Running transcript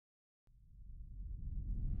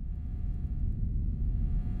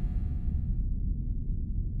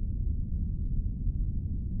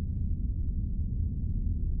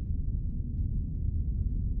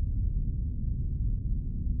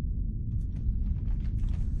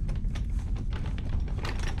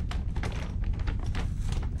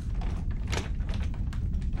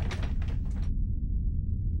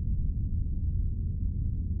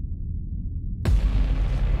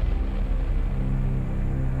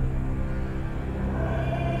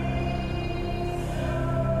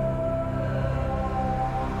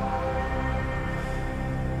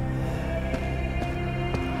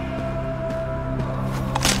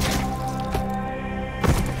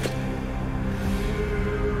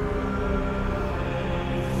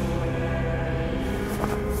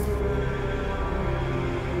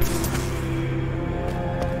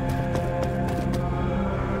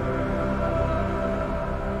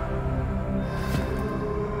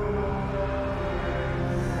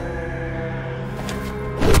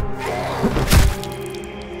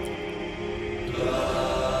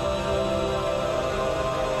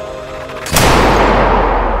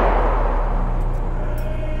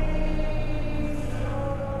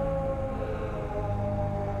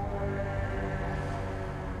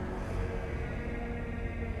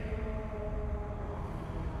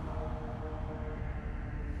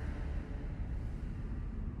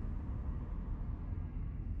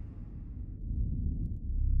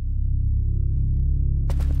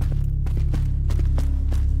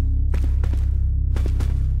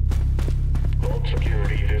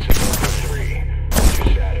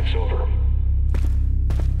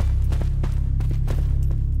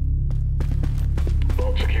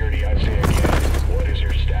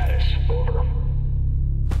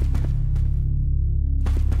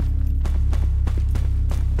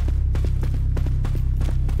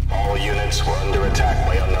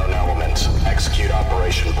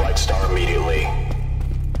Position Bright Star immediately.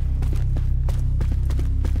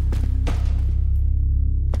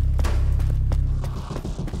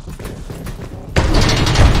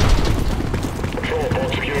 Control,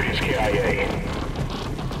 both security is KIA.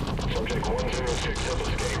 Subject 106 has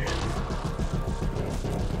escaped.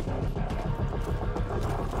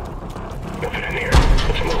 Nothing in here.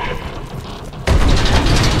 Let's move.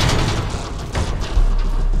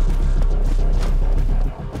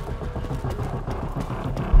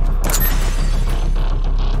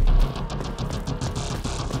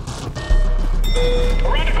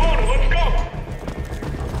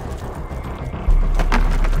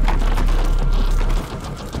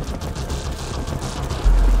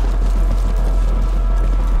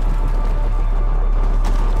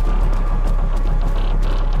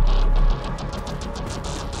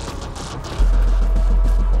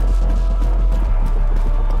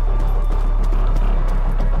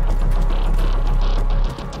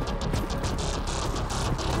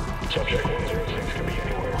 Subject 106 could be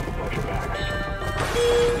anywhere. Watch your backs.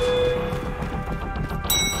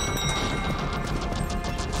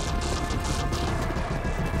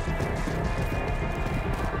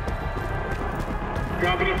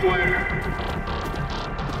 Dropping a flare.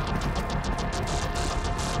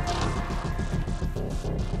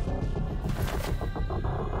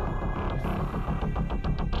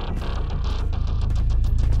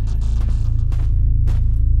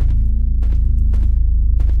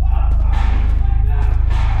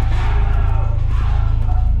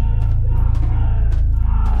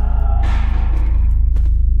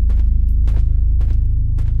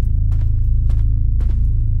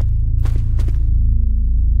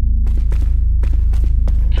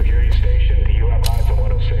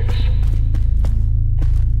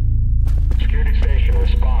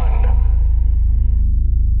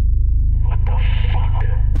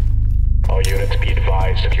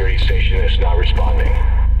 Security station is not responding.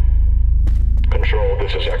 Control,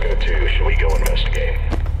 this is Echo 2. Should we go investigate?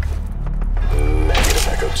 Negative,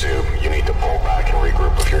 Echo 2. You need to pull back and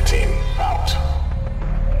regroup with your team. Out.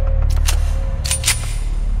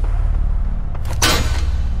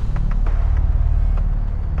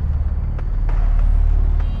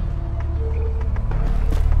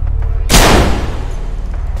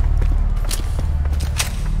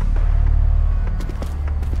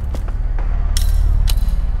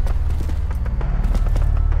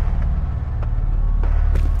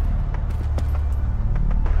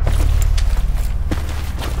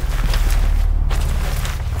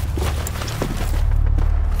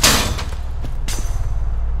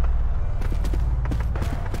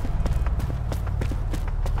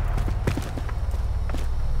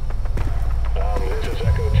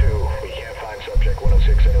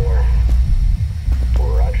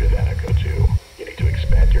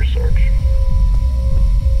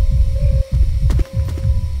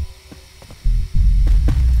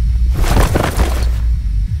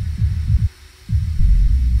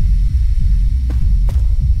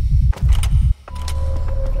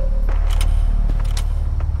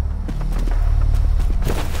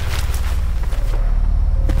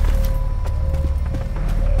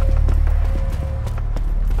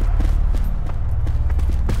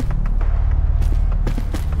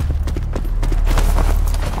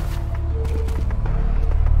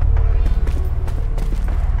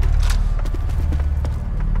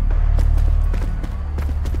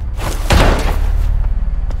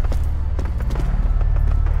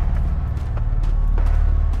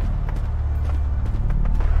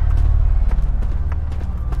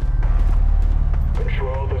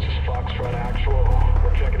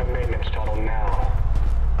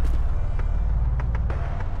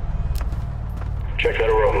 Check that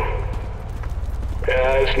room.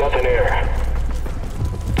 There's nothing here.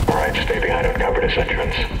 Alright, stay behind and cover this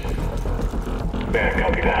entrance. Yeah,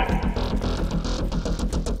 copy that.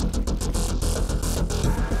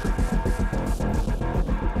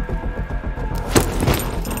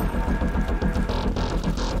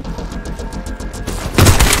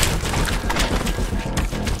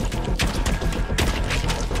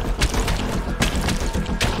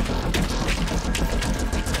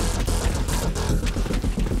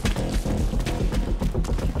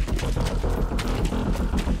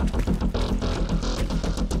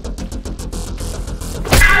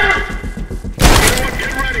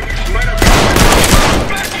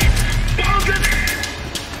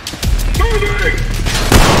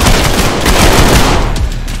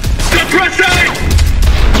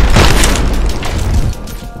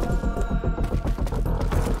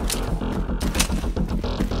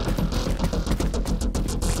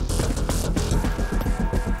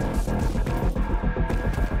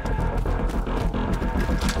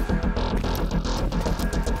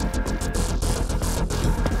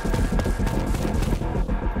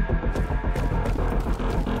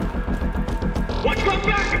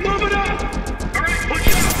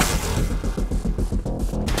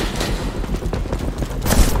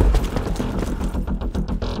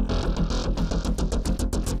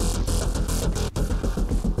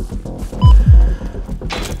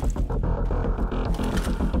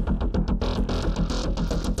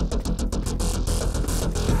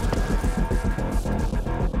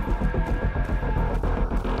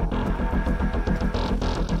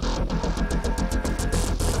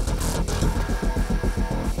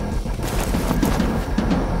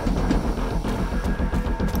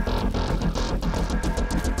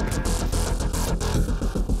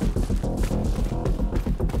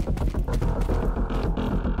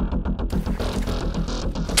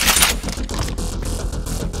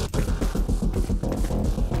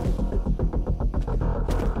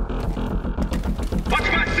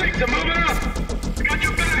 I'm moving up! I got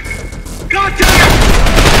your back! Contact!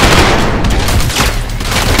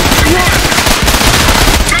 Run!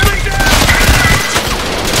 Friendly down!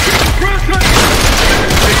 Cross hunter!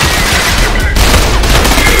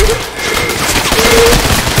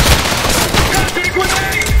 Contact with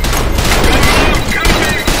A!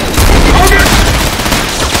 Copy! Over!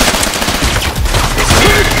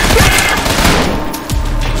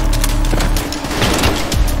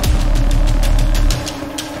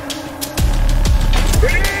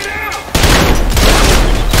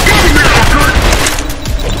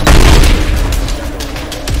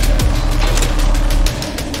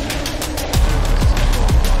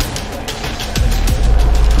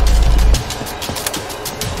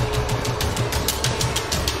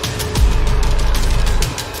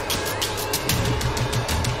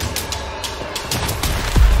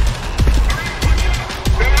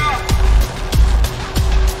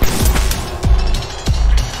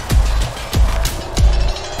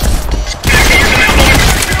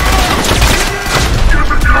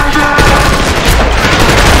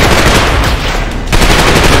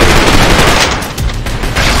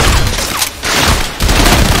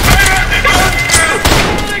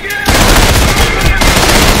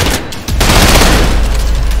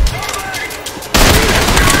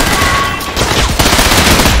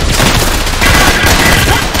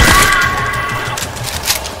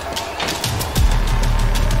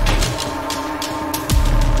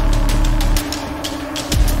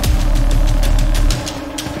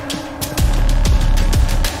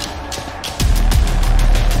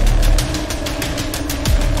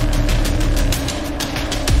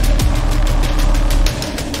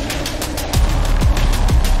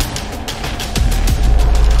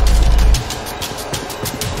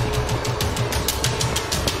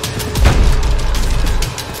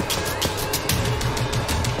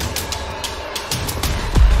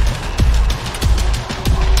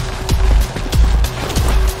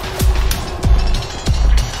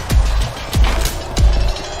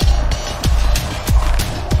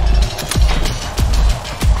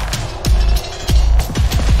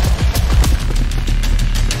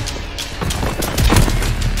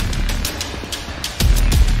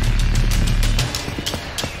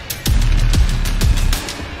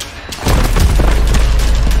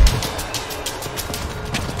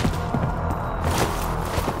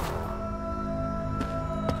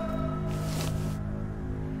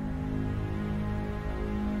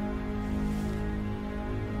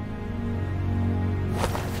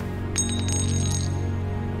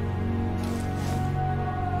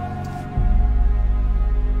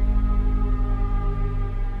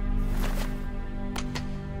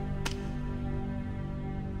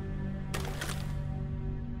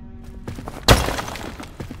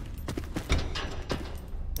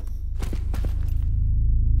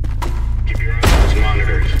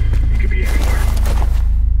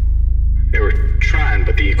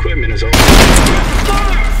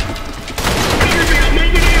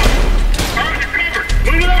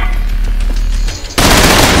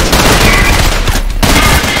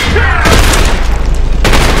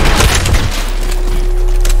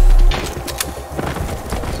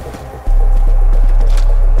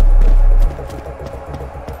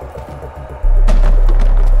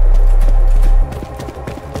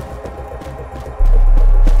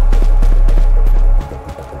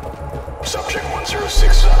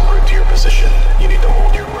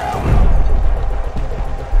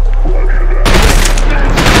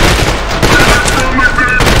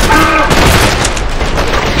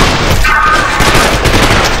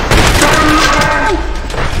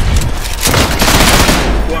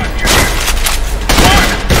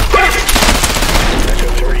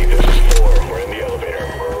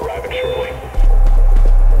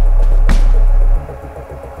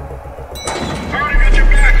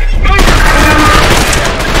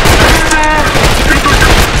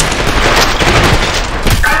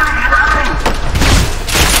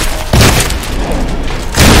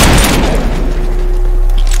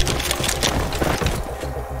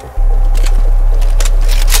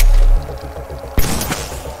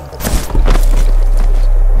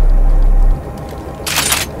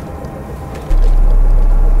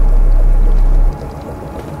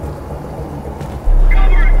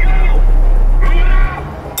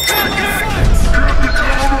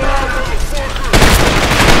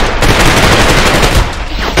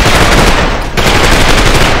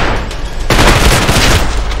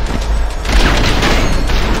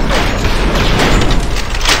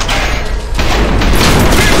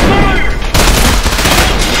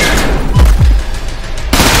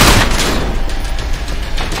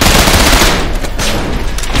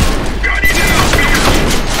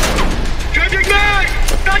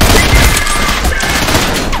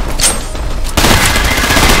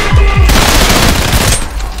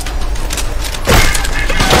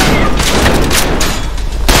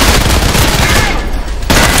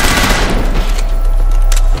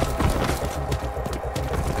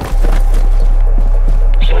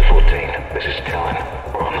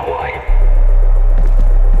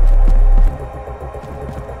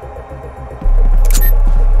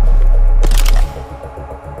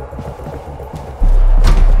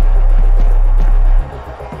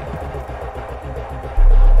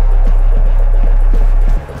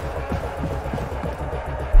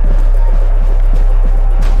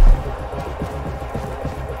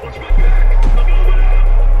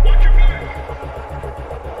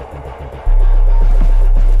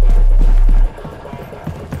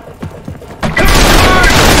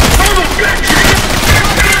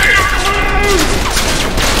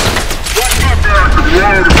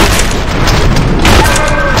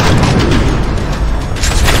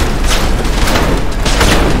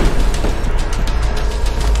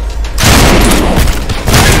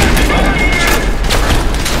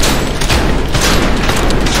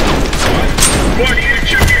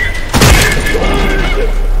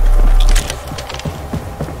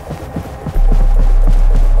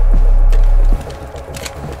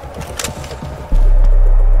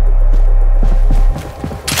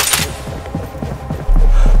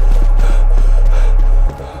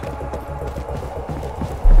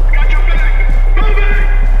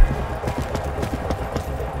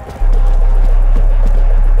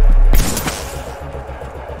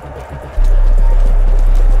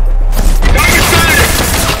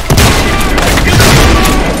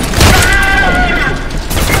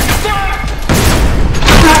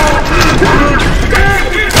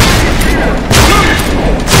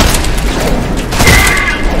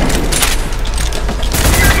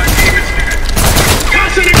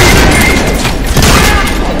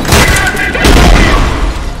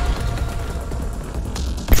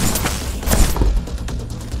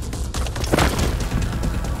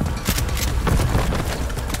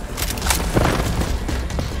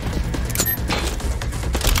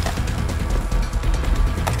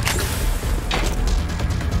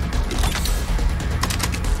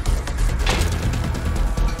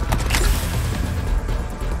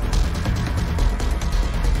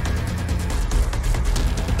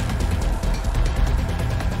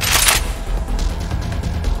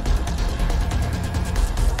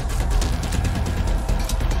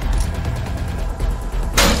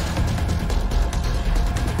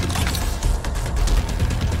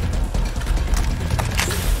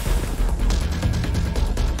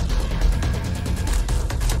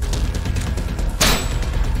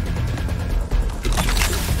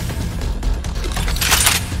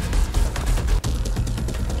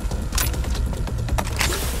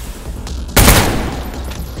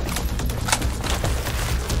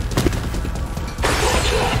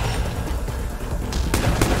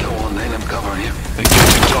 Guardian.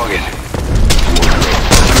 Engaging target.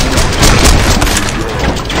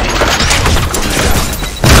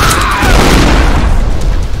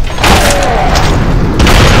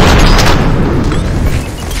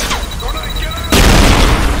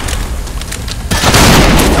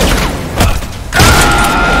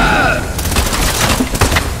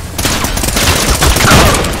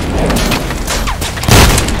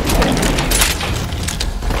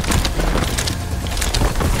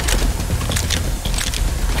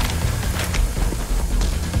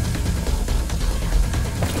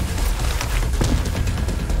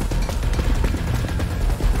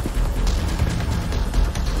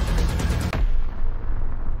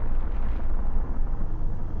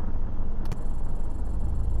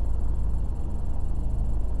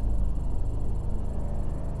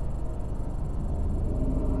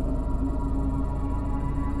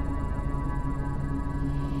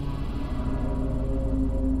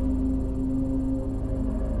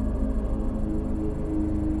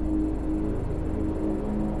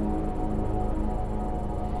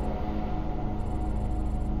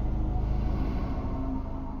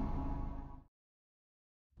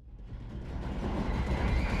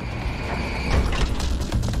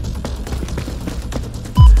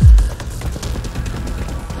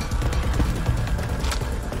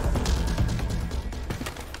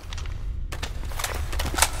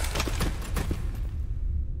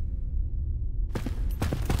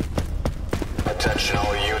 Attention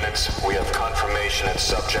all units, we have confirmation that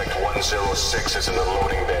Subject 106 is in the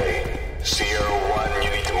loading bay. Sierra 1, you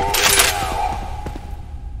need to move in now.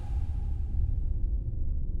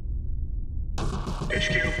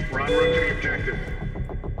 HQ, we're en route to the objective.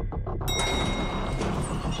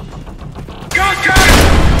 Contact!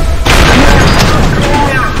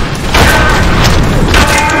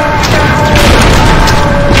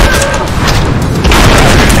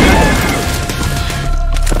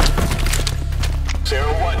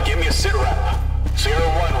 Sierra 1, give me a sit rep. Sierra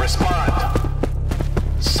 1, respond.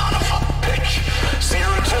 Son of a bitch.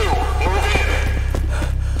 Sierra 2, move in.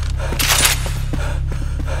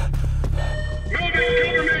 Moving,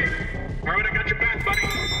 cover me! Alright, I got your back, buddy.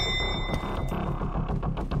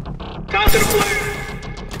 Toss it away.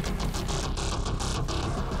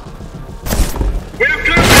 We have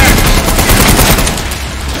contact!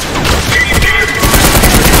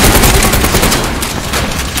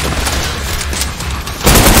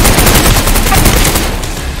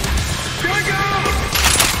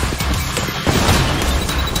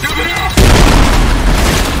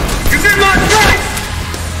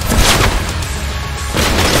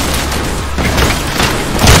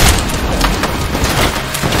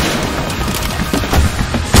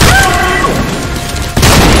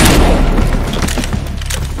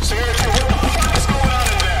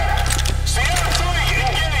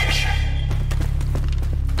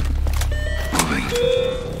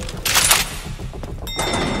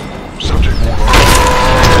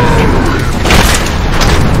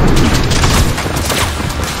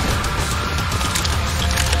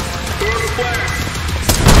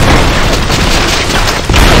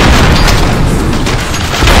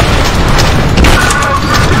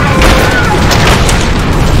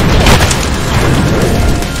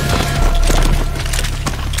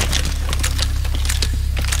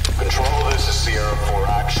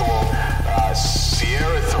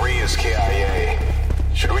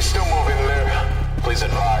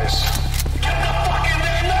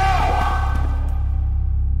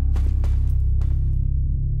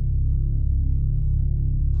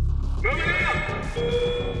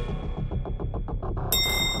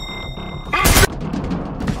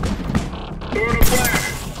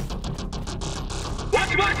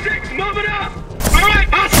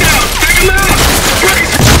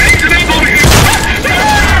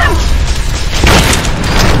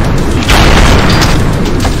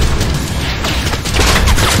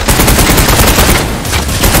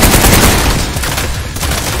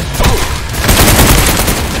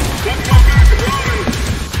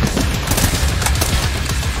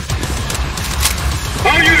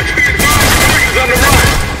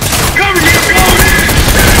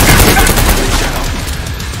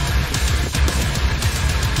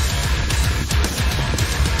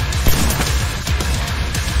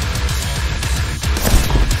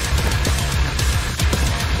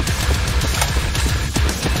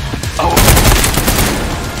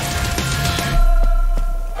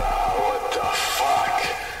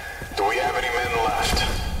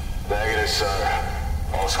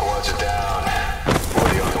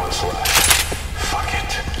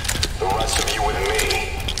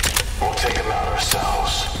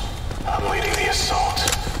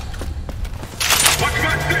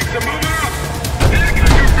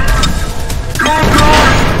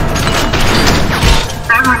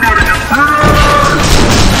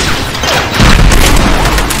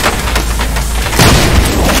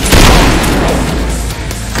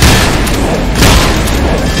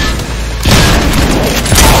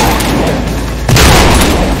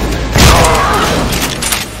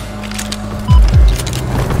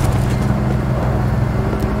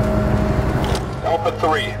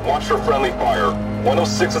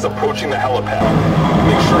 106 is approaching the helipad.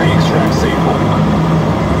 Make sure he extracts safely.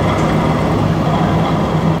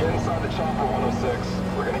 Get inside the chopper, 106.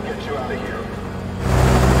 We're gonna get you out of here.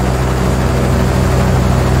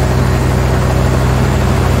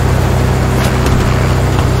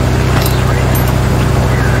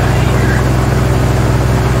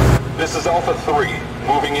 This is Alpha 3,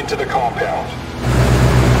 moving into the compound.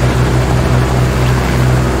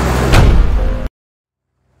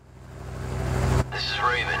 This is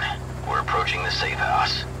Raven. We're approaching the safe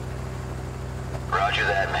house. Roger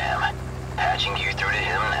that, ma'am. Patching you through to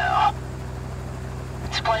him now.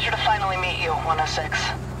 It's a pleasure to finally meet you, 106.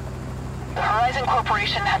 The Horizon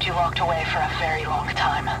Corporation had you locked away for a very long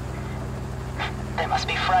time. They must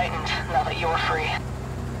be frightened now that you're free.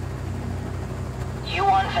 You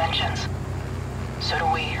want vengeance. So do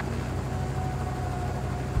we.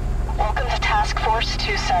 Welcome to Task Force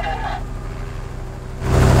 27.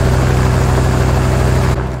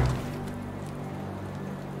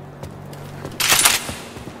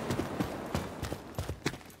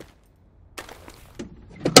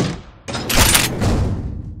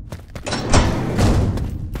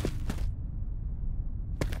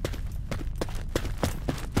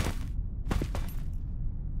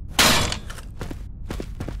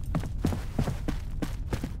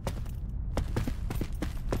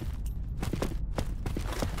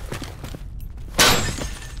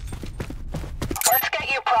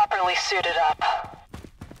 Properly suited up.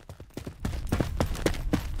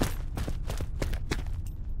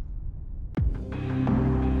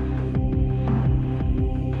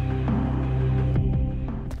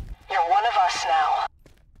 You're one of us now.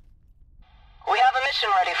 We have a mission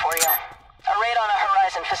ready for you. A raid on a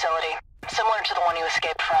Horizon facility, similar to the one you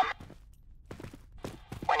escaped from.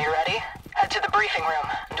 When you're ready, head to the briefing room,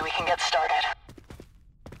 and we can get started.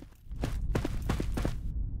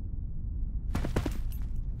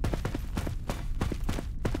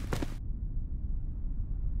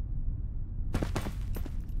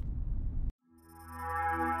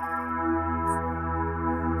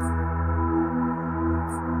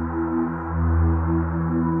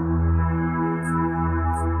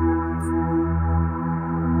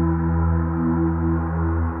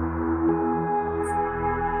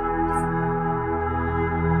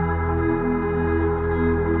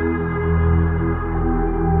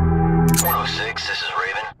 This is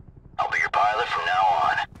Raven. I'll be your pilot from now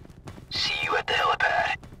on. See you at the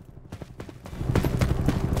helipad.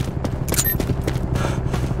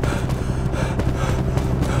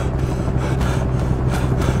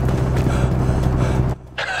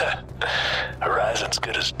 Horizon's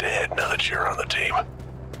good as dead now that you're on the team.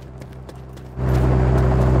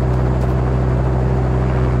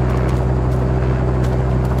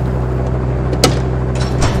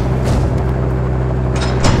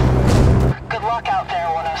 Out there,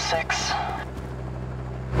 106.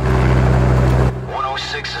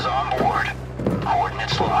 106 is on board.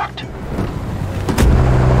 Coordinates locked.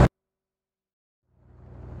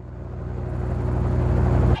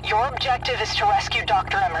 Your objective is to rescue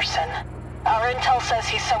Dr. Emerson. Our intel says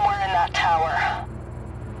he's somewhere in that tower.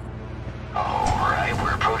 Alright,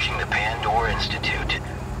 we're approaching the Pandora Institute.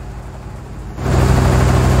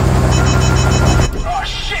 Oh,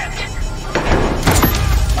 shit!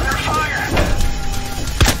 Under fire!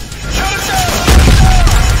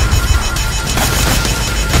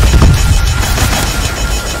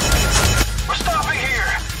 We're stopping here!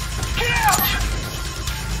 Get out!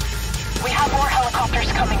 We have more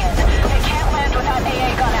helicopters coming in. They can't land without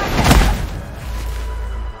AA gun active.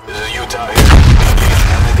 This is Utah here.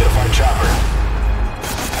 I'm gonna get a fight chopper.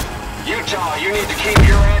 Utah, you need to keep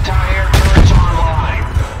your anti-air turrets online.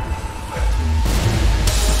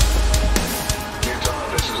 Utah,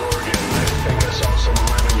 this is Oregon. I think I saw someone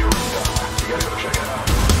landing your rooftop. You gotta go check it out.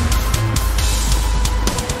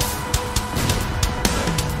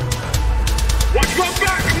 Watch your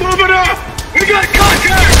back! Move it up! We got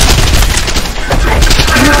contact!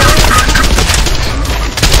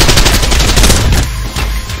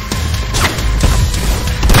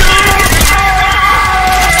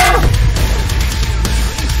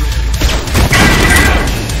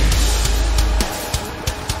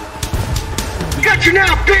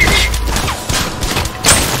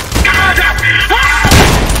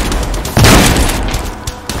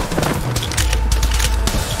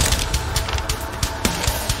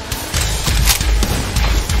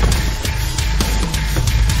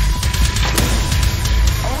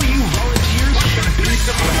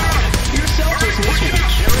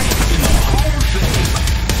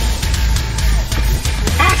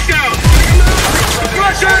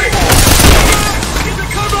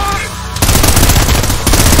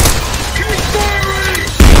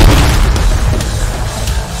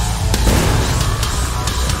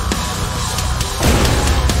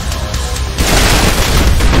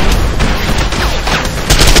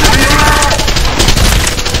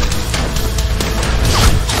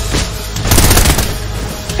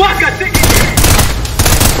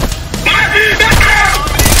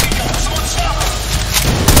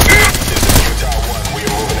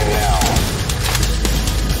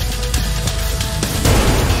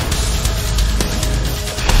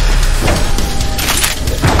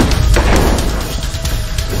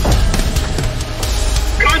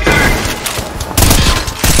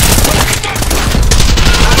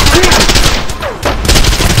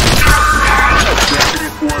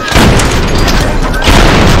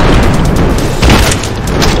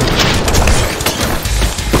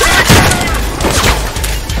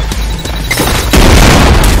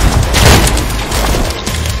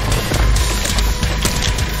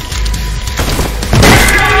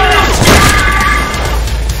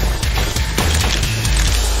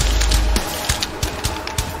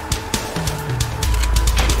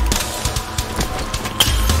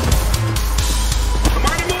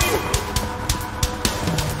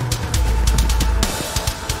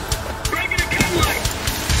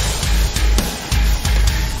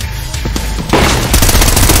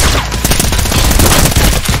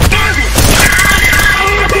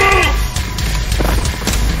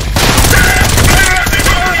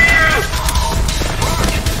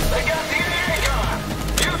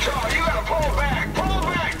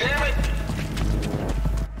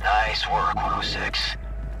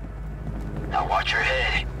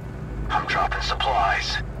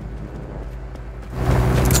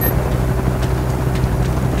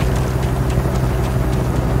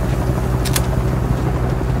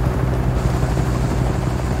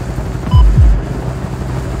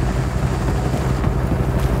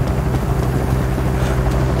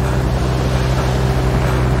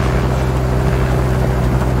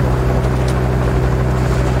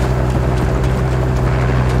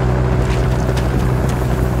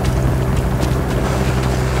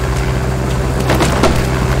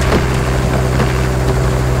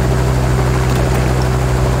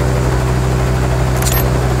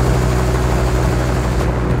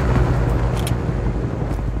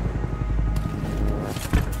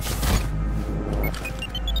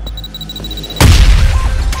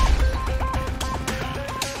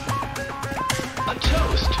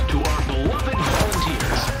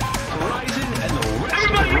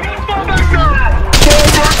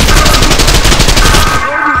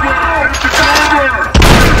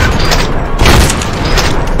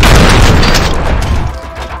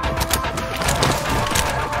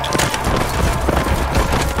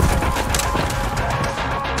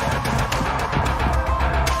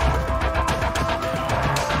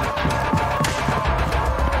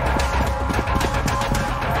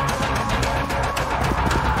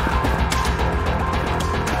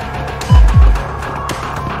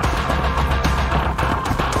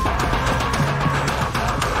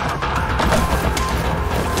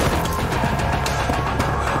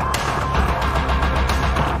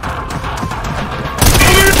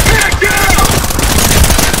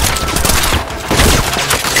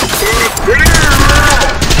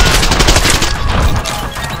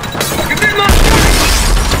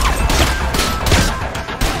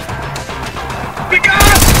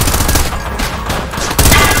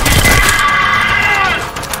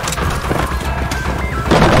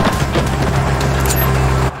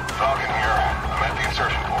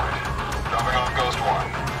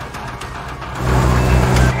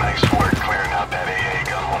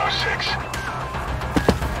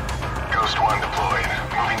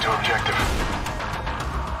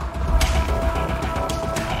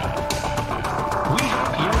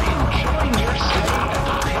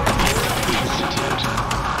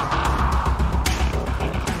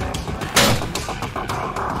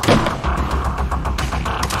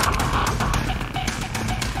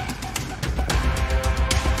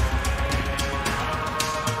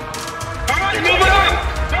 Move it up!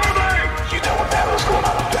 You know what the hell is going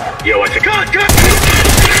on up there? Yo, what's it? Cut!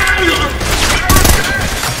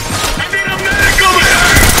 I need a medic over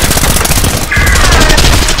here!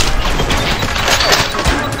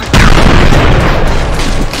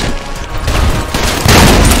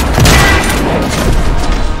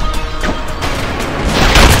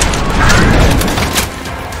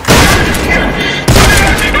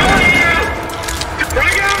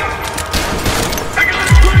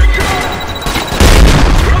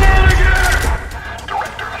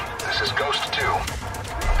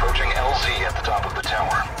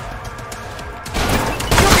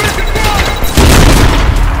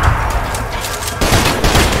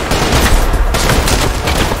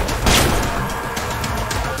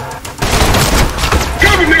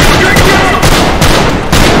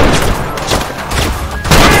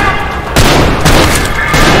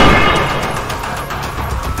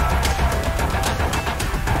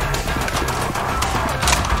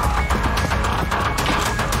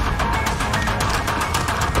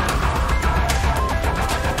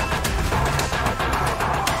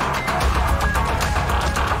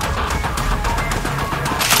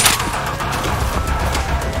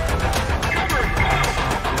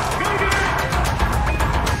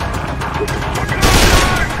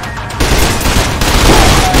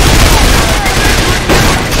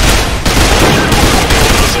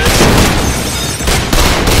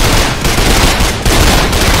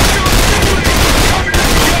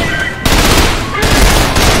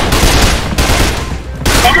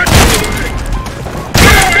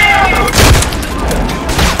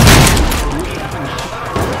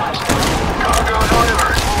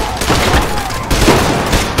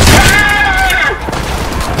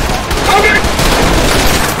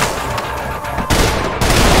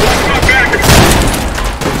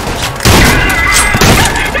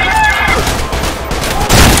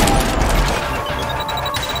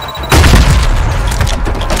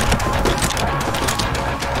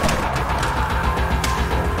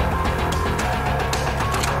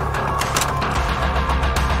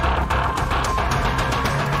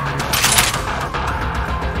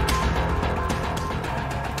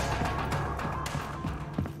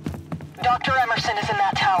 Dr. Emerson is in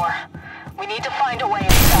that tower. We need to find a way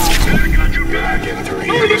inside. I got you back! In 3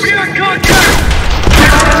 Move years. it back, contact!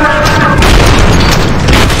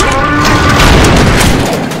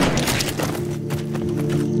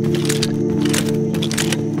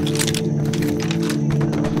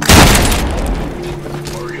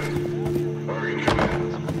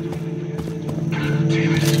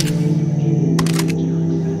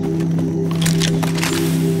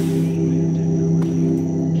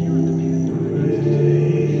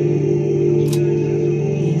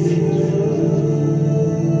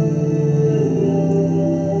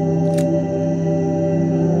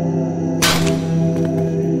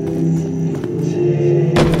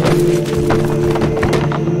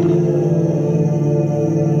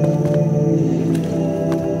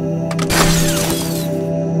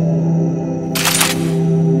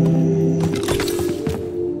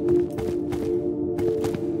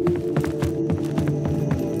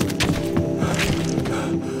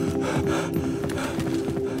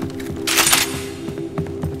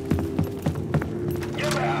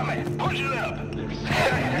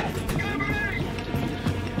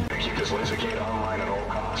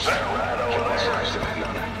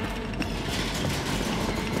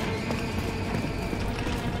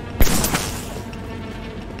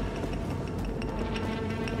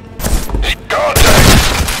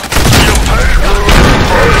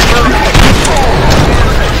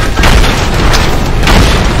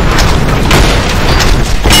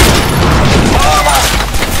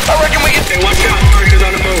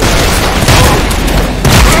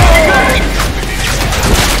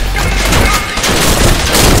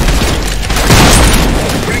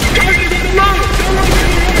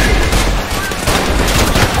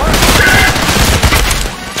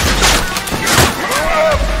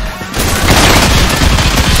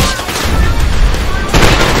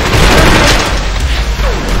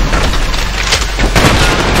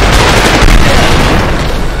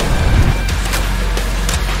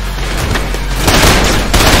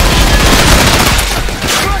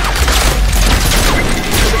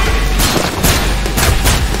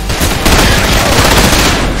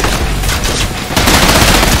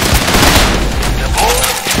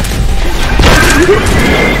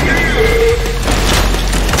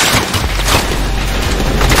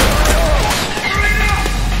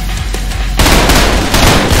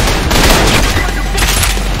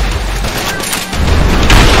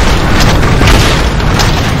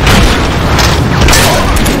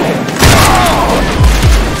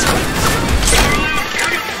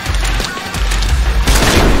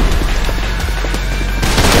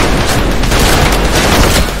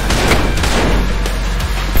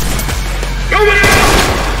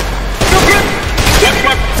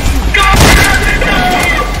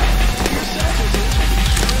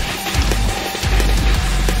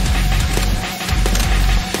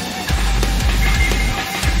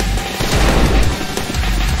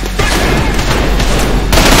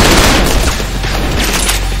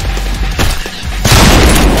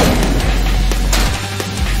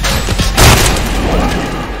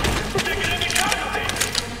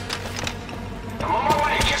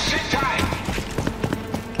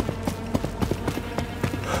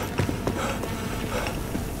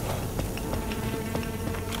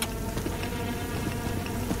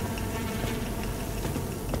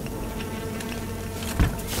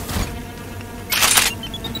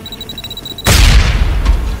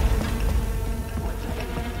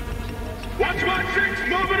 Watch my six,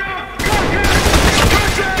 move it up! Contact!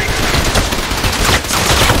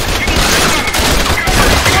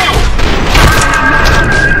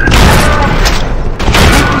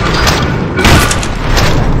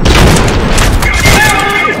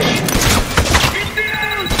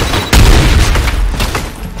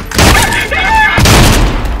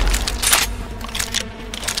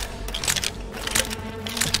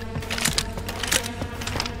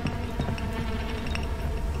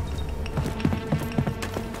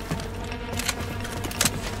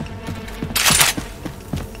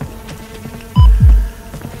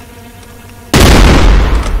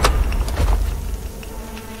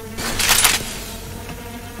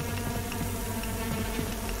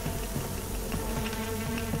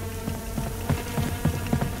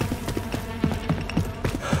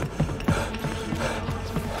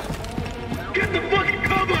 Get the fucking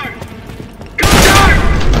cover! Contact!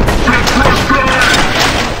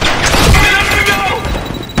 No!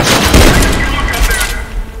 Look out there!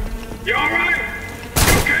 You alright?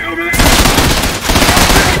 You okay over there?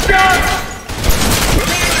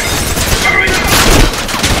 Hurry up!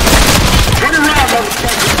 Turn around,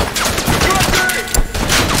 motherfucker!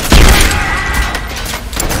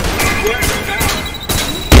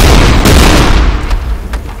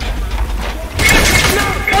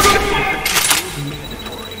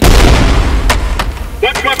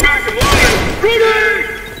 Watch my back, I'm loaded! Rudy!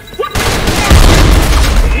 What the fuck?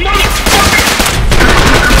 Motherfucker!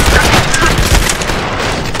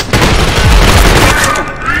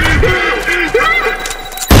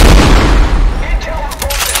 Intel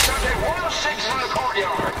reported Sunday 106 in the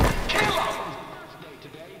courtyard. Kill him!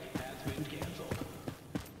 Today has been canceled.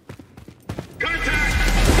 Contact!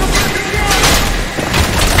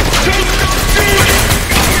 Don't do it!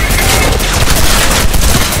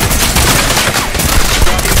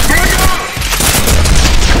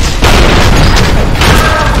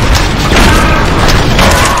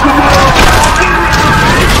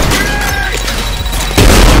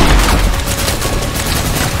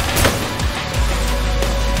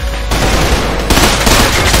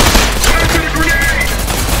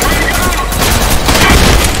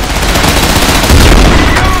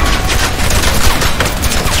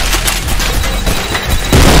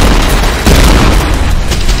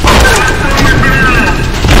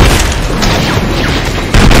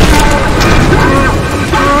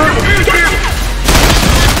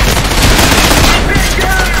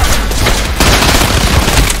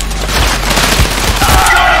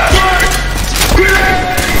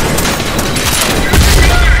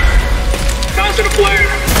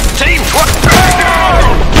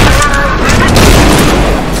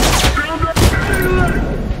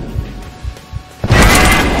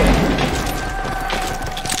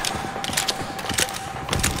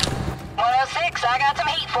 I got some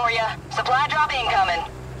heat for you. Supply drop incoming.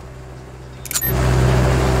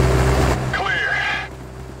 Clear.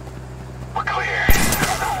 We're clear.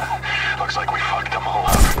 Looks like we fucked them all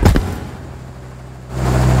up.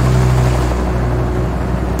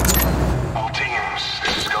 All teams,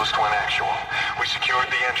 this is Ghost One Actual. We secured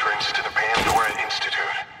the entrance to the Pandora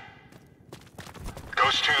Institute.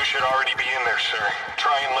 Ghost 2 should already be in there, sir.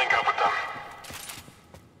 Try and link up with them.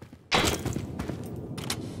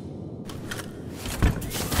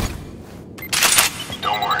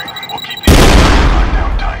 Don't worry, we'll keep the locked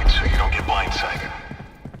down tight so you don't get blindsided.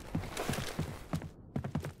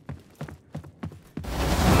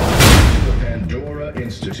 The Pandora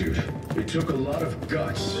Institute. It took a lot of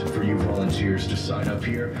guts for you volunteers to sign up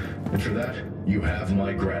here, and for that, you have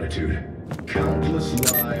my gratitude. Countless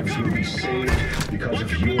lives will be saved because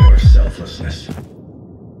of your selflessness.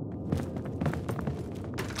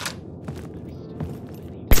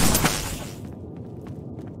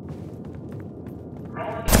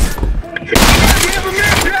 We have a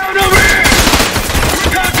man down over here!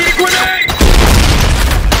 We're contact grenade!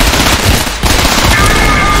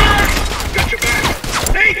 Got your back!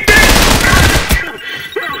 Hey,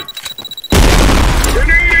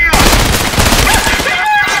 grenade out!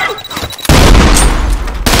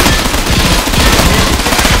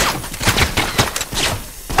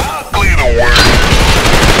 I'll clear the way.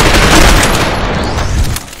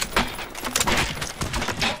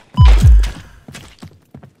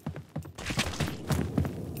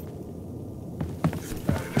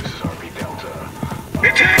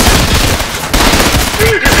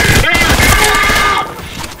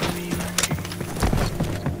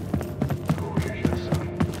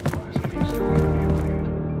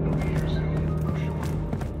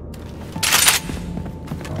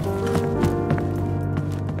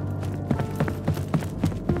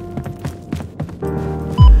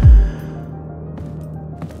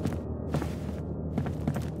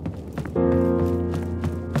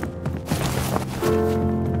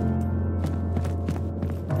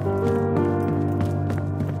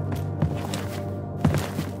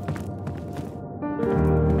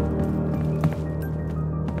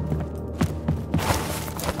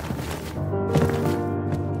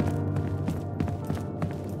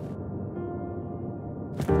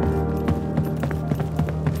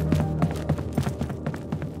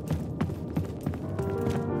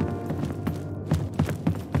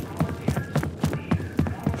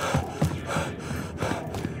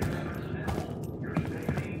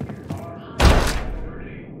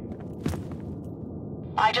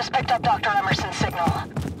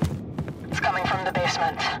 the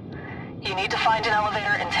basement. You need to find an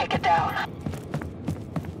elevator and take it down.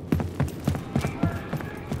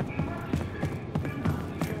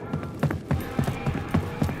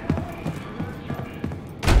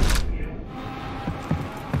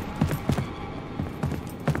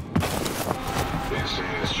 This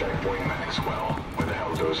is Checkpoint Maxwell. Where the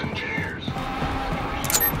hell goes engineers?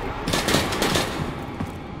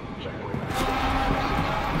 Checkpoint Maxwell.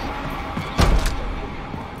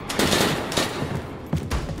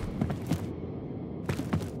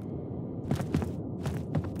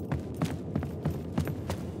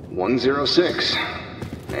 106.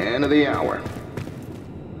 Man of the hour.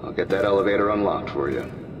 I'll get that elevator unlocked for you.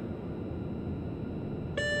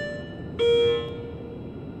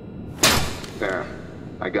 There.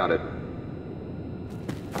 I got it.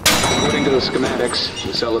 According to the schematics,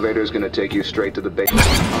 this elevator is going to take you straight to the basement.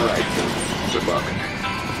 All right. Good luck.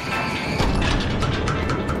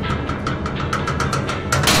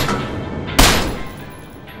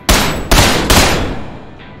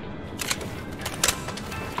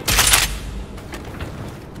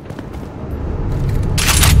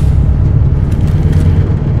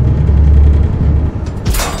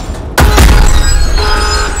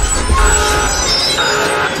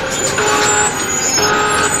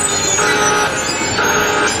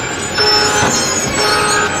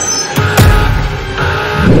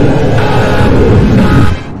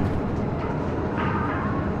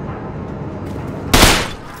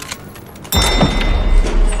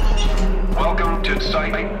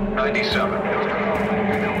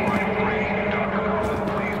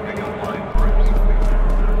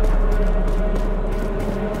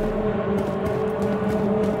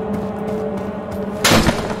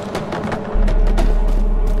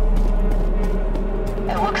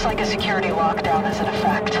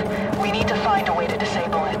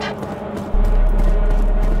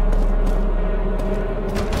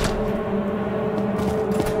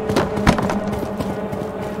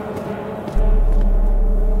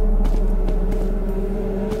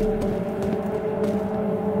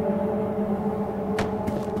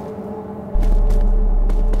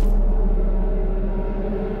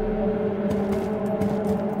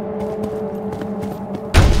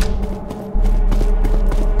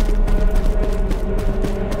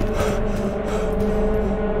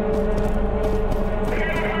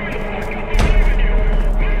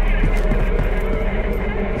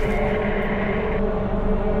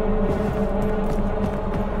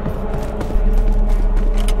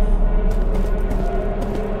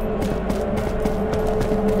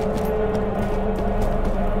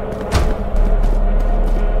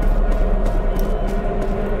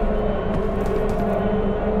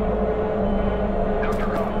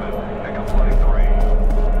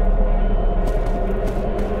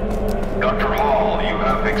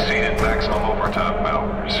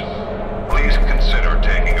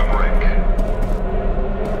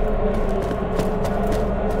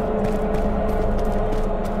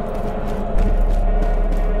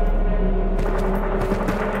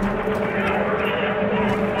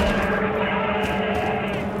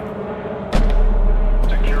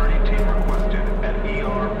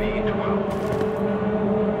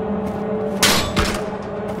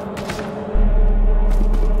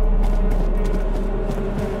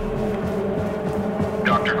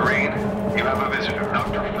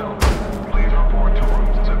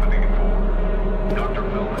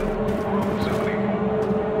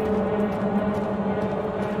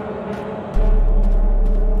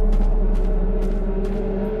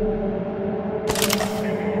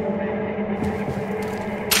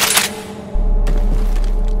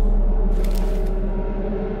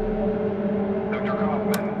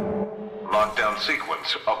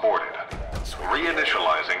 Sequence aborted.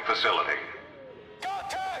 Reinitializing facility.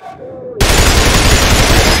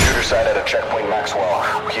 Shooter sighted at Checkpoint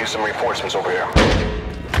Maxwell. We use some reinforcements over here. What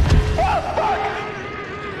the fuck?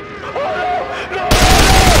 Oh, no!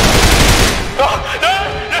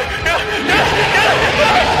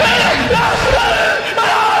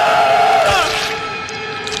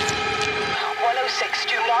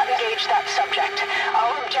 Do not engage that subject.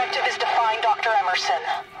 Our objective is to find Dr. Emerson.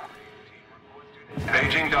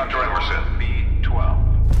 Paging Dr. Emerson,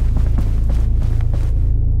 B12.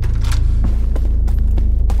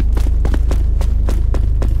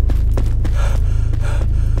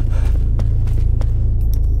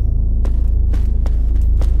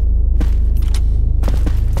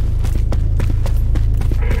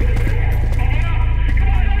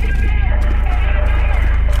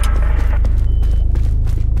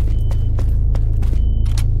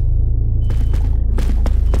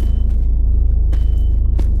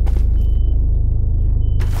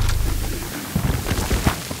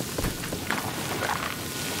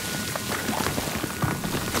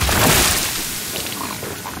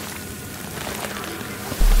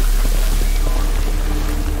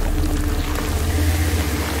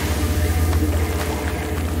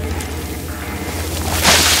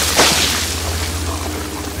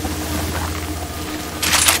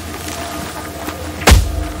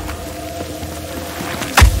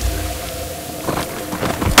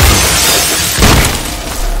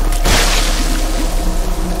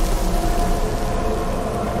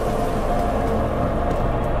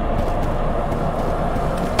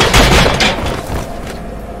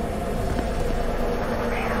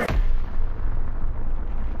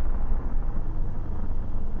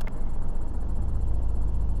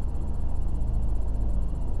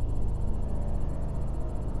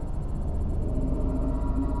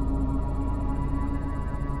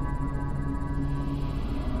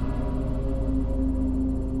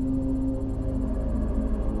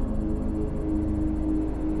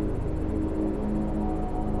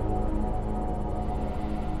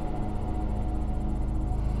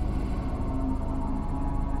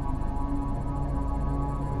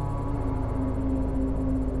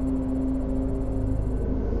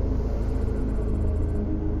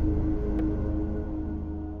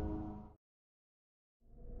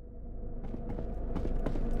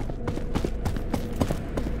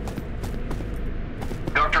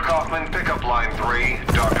 Kaufman, pick up line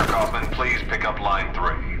 3. Dr. Kaufman, please pick up line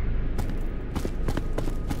 3.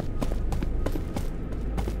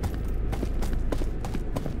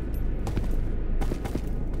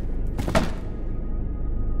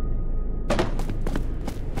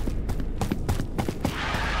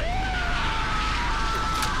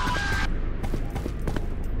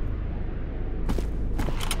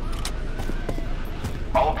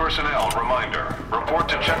 All personnel, reminder. Report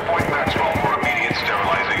to checkpoint Maxwell for immediate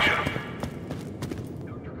sterilization.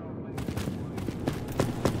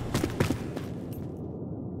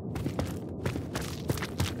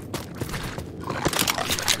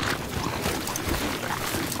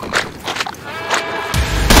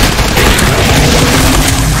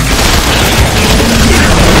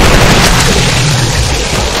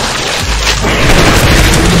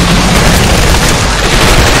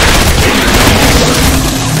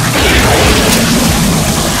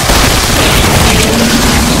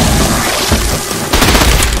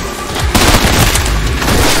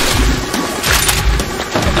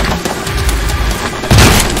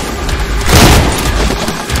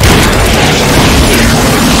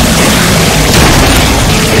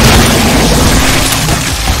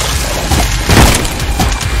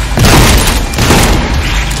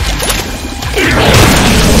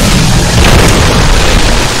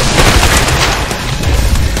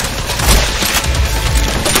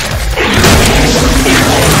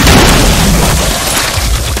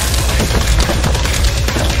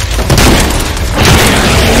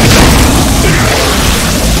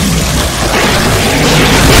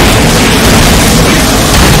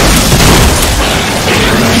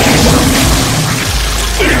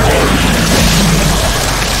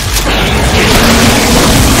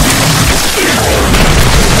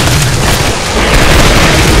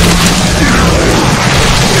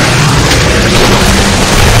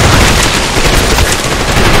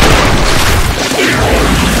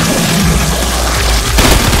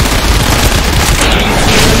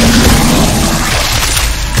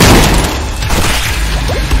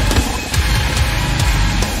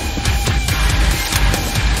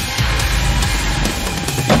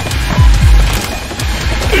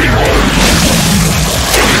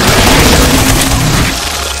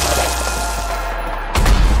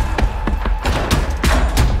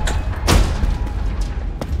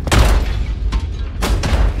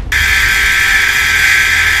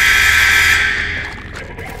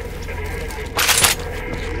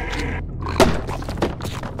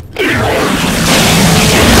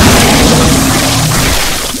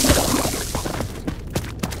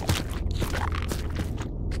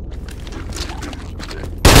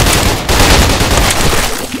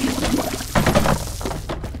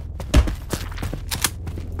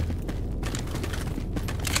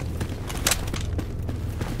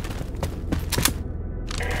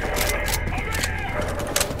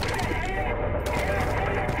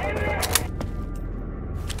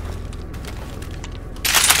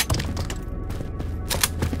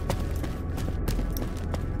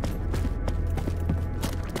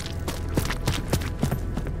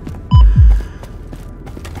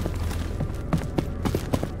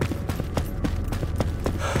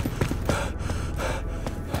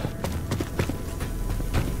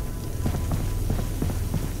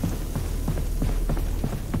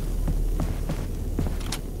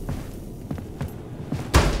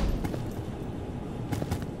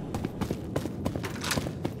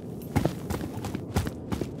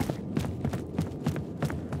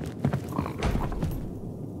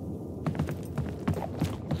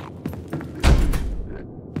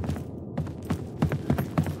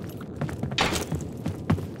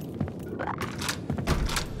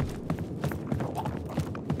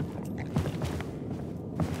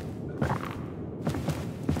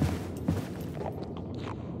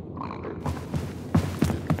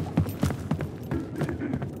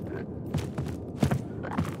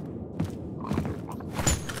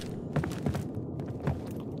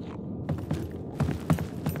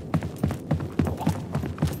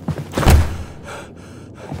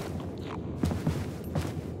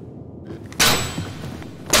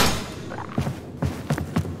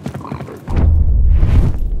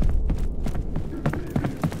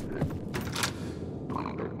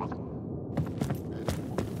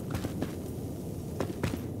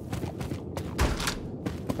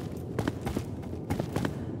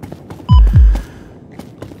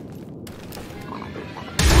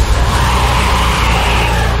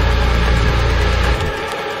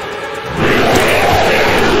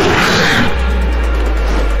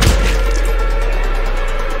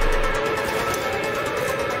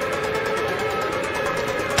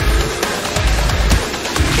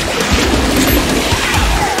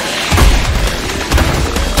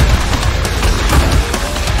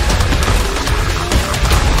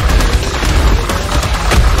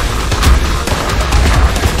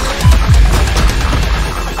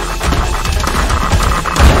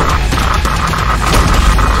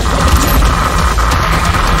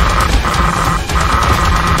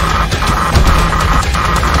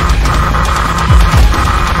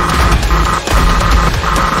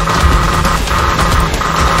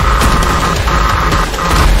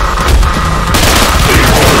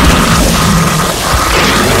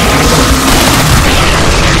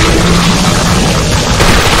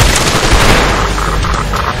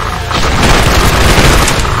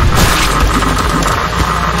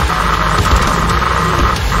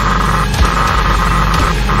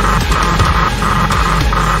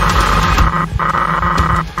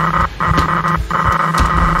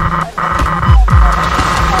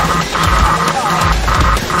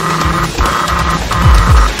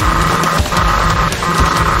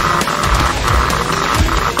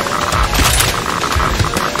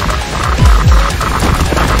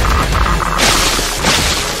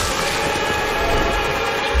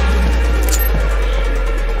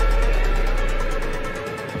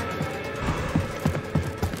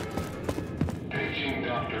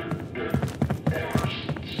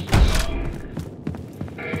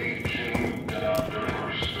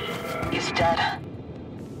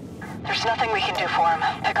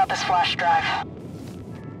 flash drive.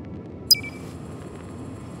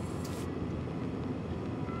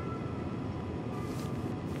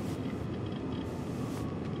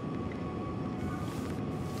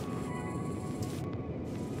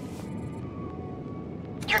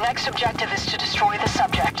 Your next objective is to destroy the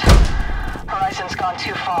subject. Horizon's gone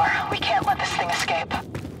too far. We can't let this thing escape.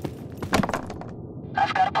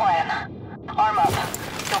 I've got a plan. Arm up.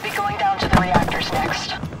 You'll be going down to the reactors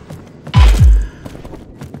next.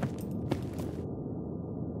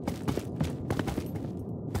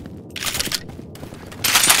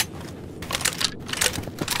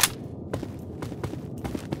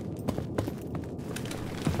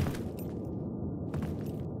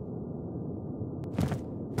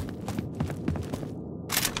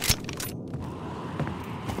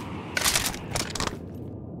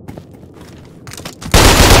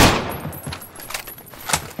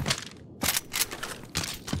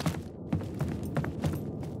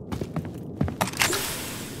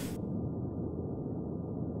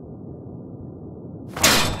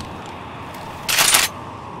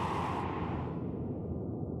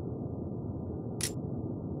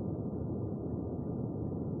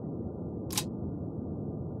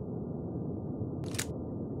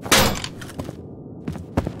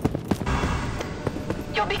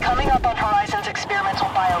 You'll be coming up on Horizon's experimental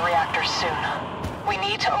bioreactors soon. We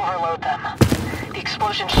need to overload them. The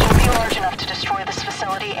explosion should be large enough to destroy this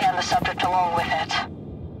facility and the subject along with it.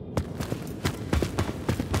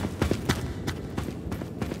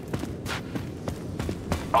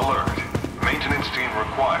 Alert. Maintenance team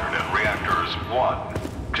required at reactors 1,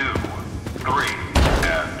 2, 3,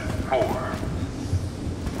 and 4.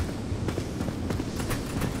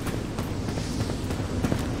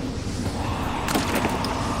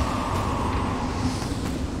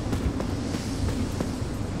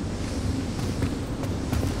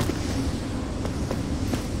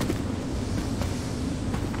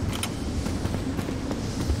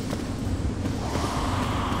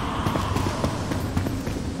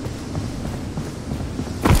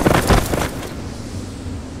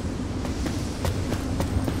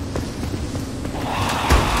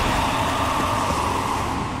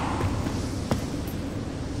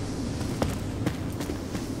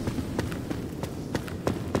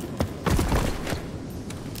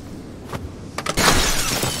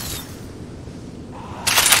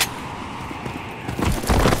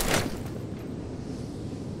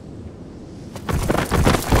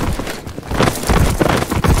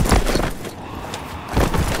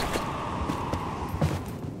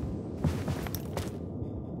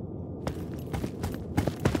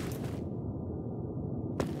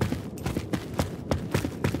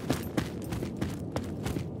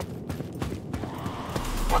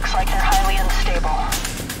 Looks like they're highly unstable.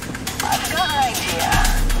 I've got an idea.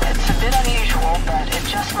 It's a bit unusual, but it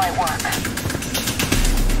just might work.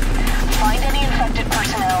 Find any infected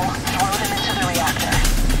personnel, throw them into the reactor.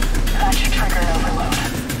 That should trigger an overload.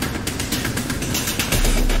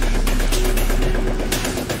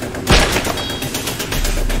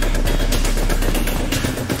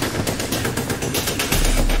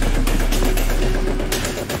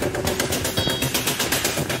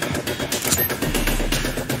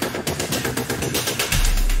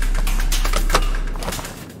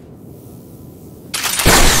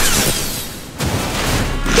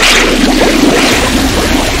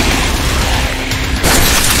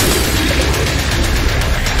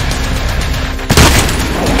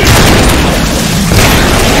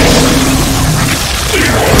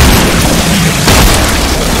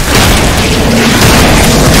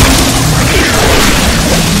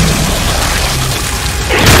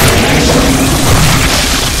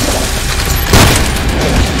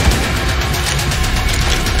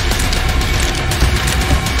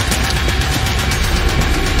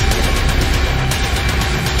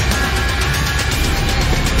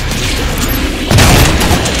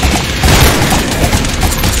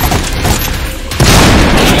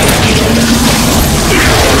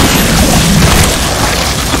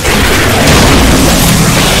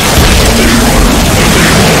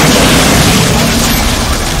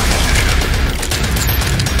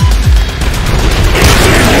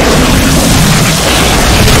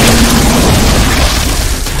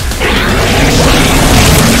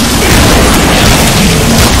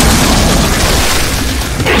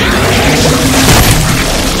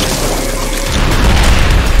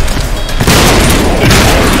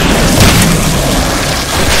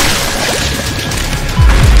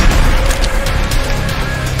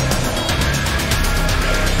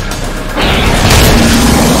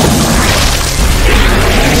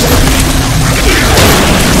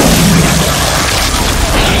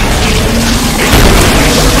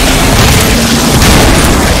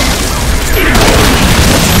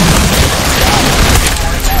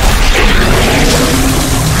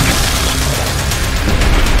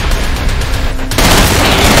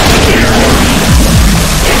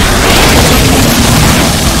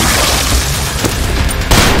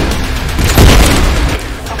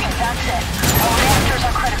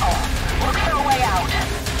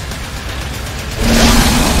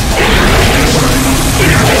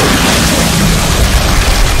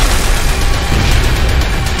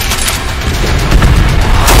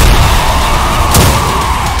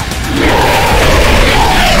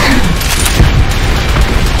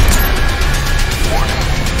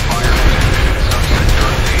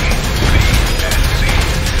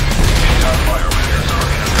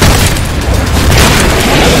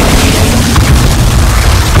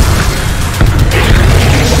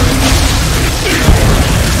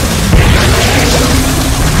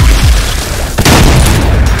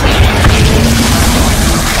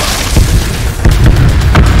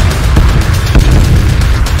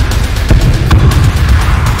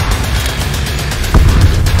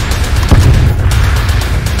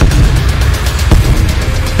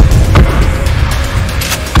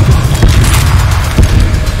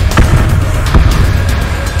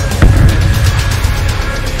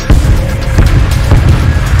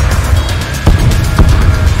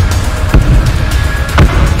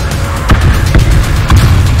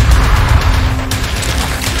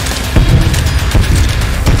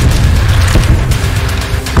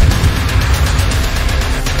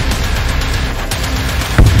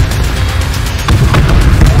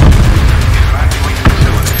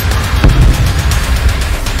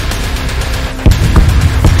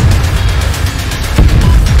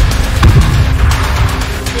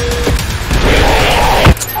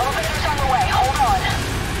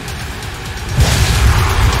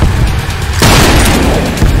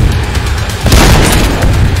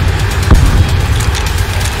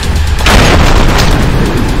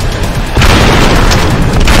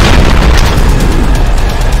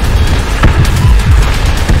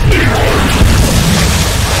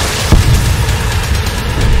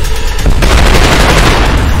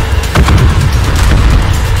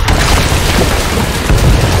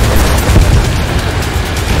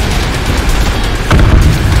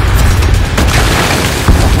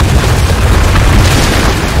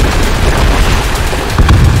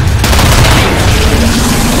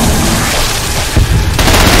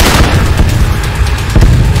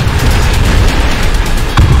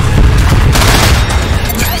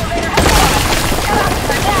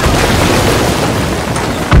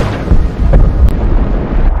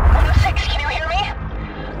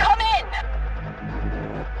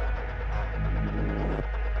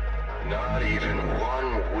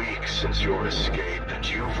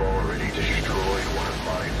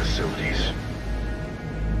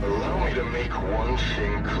 Make one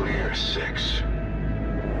thing clear, 6.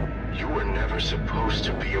 You were never supposed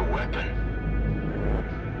to be a weapon.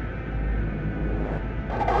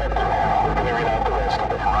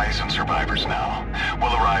 Horizon survivors now.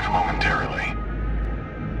 Will arrive momentarily.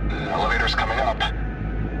 Elevator's coming up.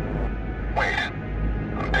 Wait.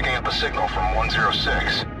 I'm picking up a signal from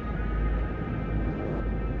 106.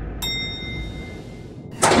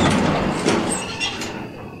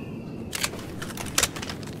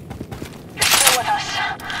 You're still with us.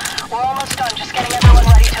 We're almost done, just getting everyone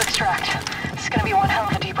ready to extract. It's gonna be one hell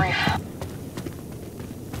of a debrief.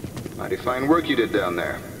 Mighty fine work you did down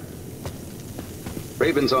there.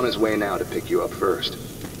 Raven's on his way now to pick you up first.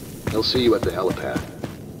 He'll see you at the helipad.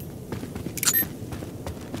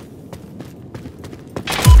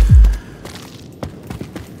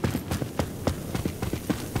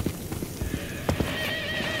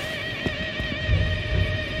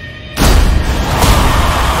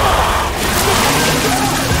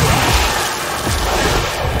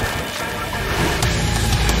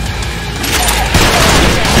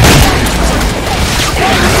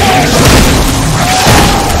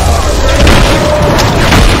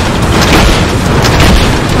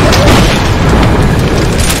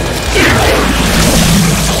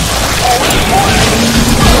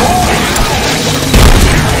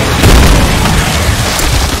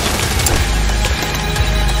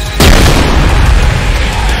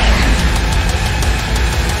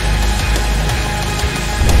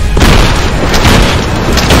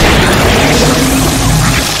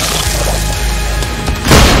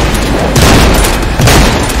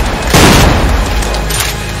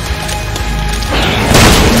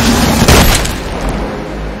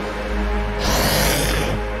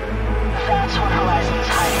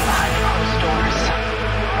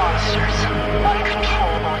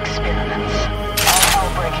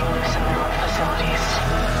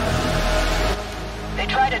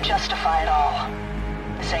 Justify it all,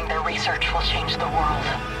 saying their research will change the world.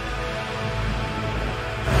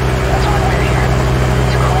 That's why we're here,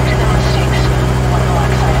 to collect their mistakes, one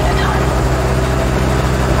black side at a time.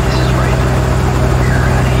 This is right. We're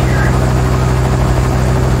out of here.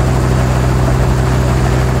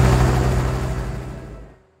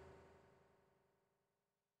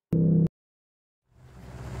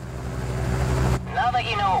 Now that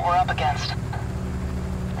you know what we're up against,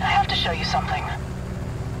 I have to show you something.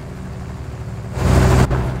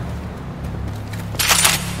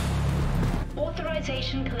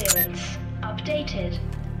 Authorization clearance updated.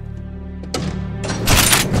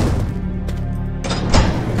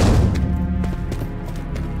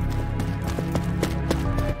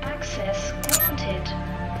 Access granted.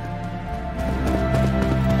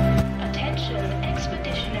 Attention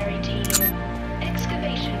expeditionary team.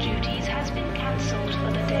 Excavation duties has been cancelled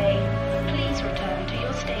for the day. Please return to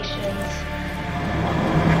your stations.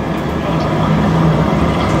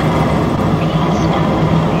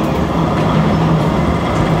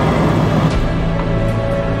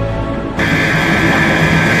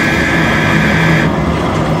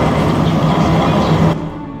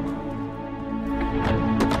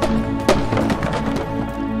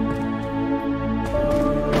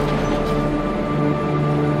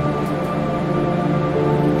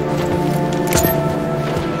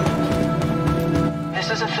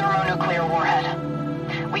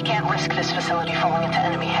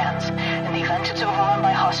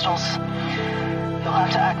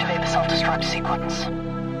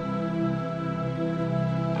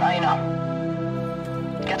 Now you know.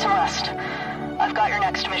 Get some rest. I've got your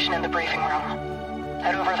next mission in the briefing room.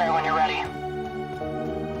 Head over there when you're ready.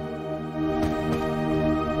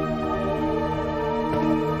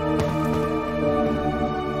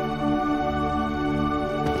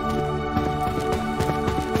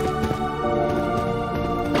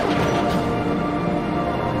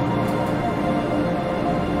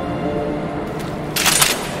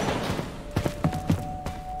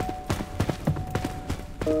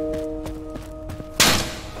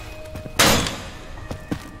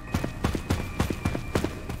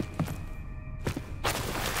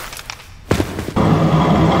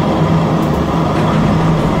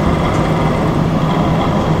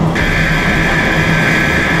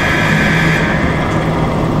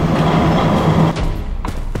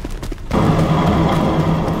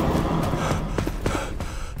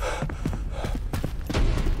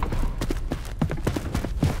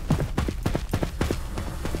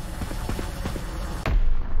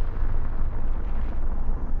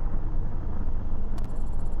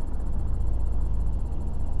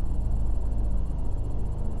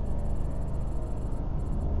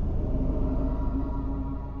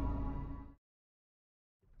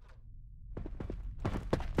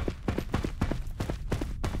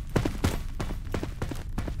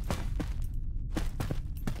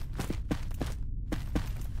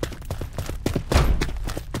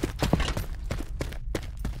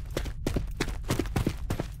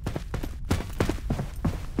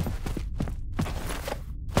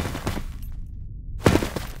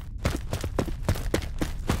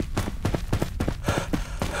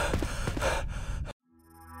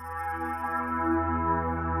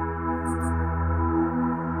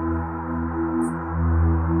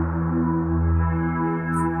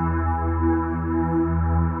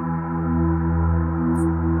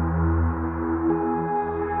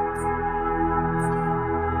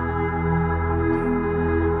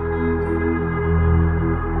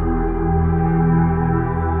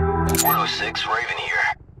 106, Raven here.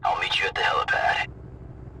 I'll meet you at the helipad.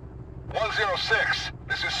 106,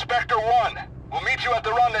 this is Spectre 1. We'll meet you at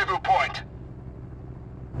the rendezvous point.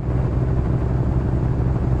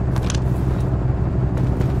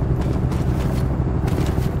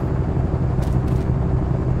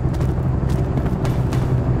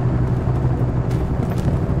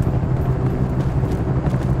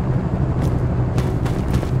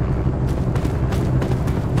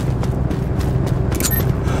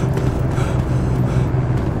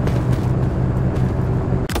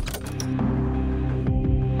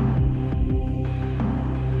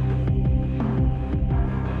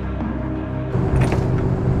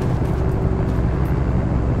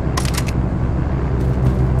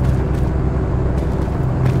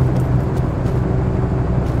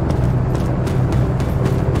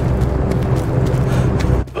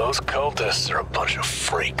 Cultists are a bunch of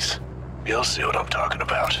freaks. You'll see what I'm talking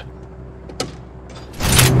about.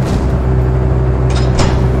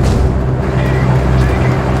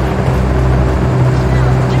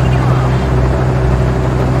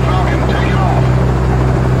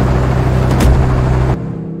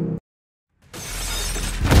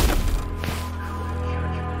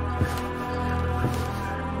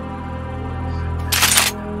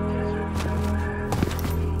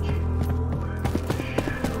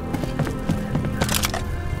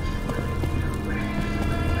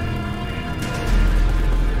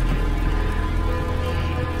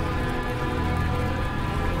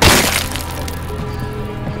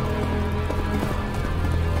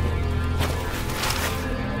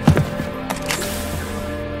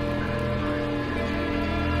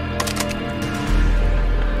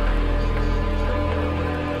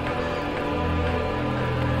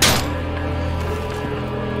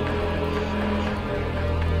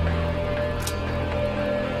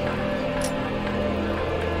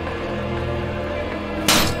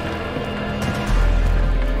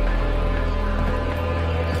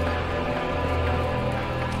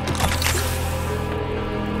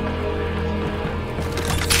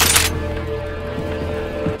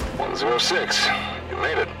 Six, you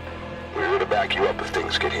made it. We're here to back you up if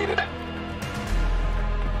things get heated.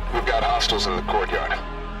 We've got hostiles in the courtyard.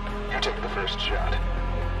 You take the first shot.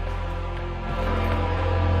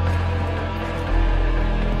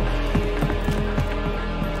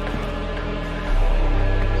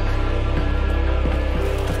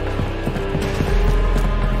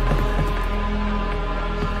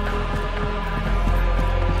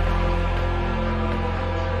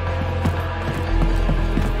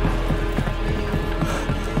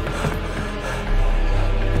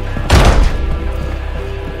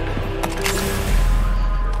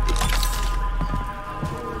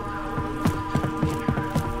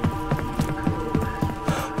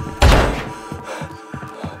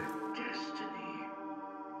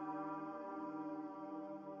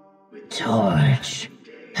 Torch.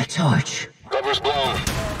 A torch. Cover's blown.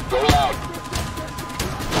 Go loud.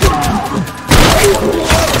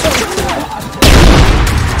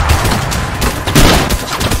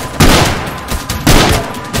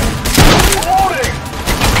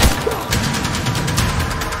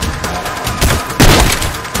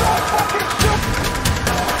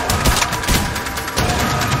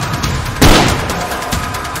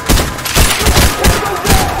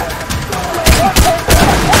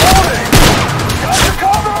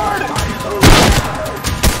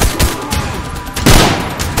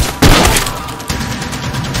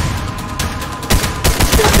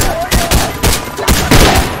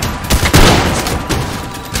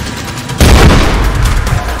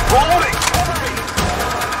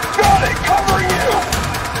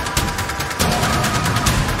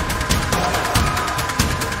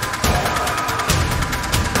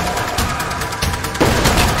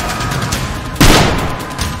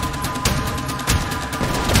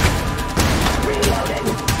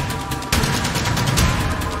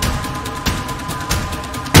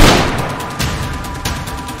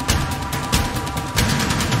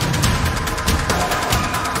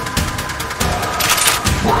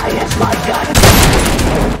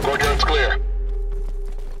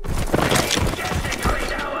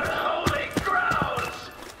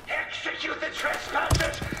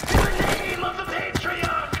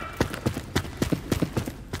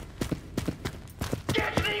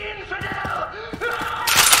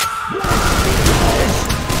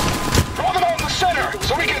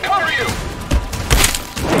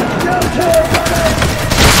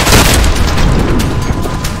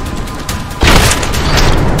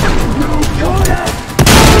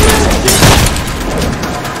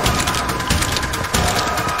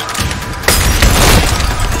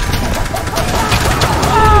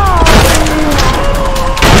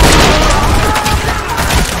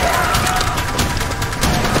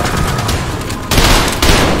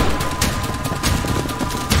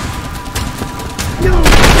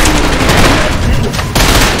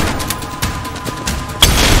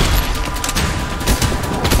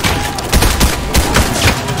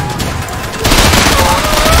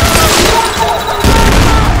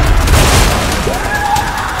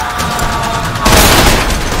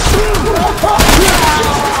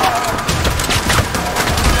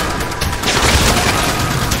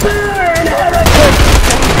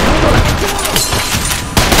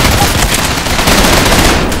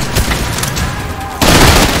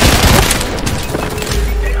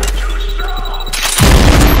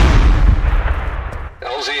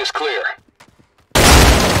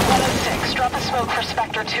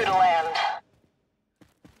 Sector 2 to land.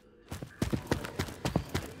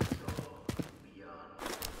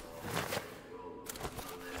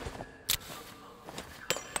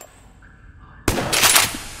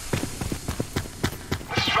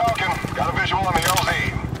 This is Falcon. Got a visual on the LZ.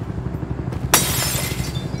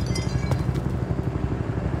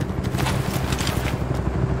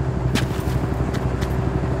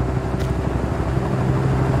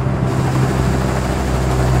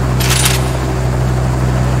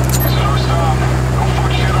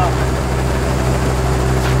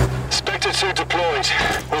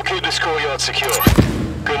 Secure.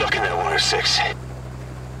 Good luck in that 106.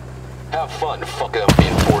 Have fun fucking up the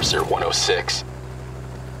Enforcer 106.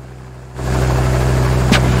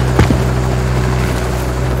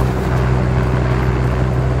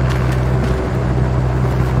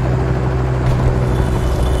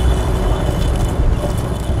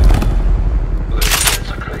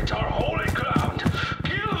 Desecrate our holy ground.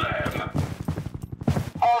 Kill them.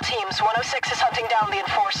 All teams, 106 is hunting down the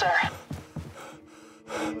Enforcer.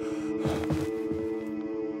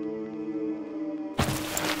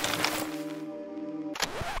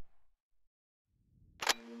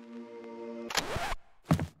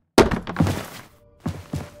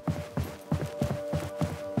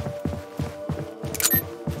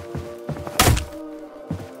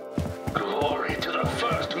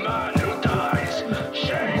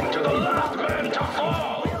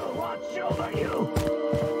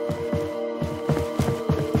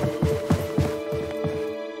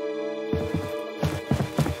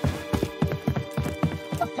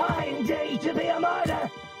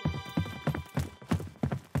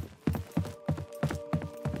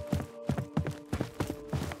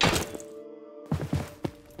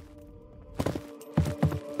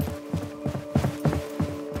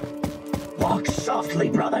 Walk softly,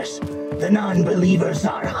 brothers. The non-believers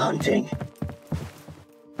are hunting.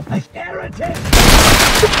 A heretic!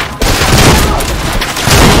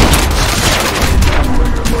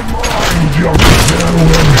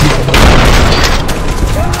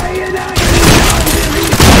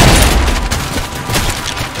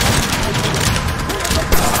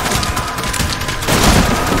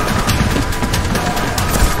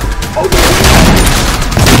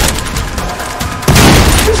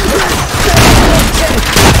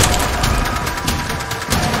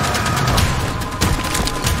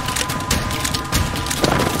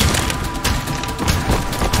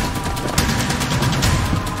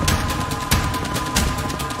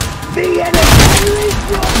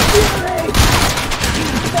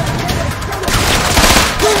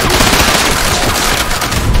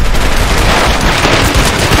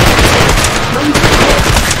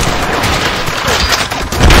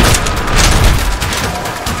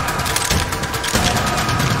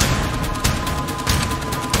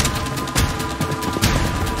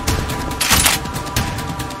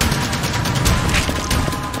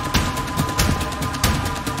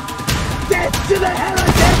 To the heretic!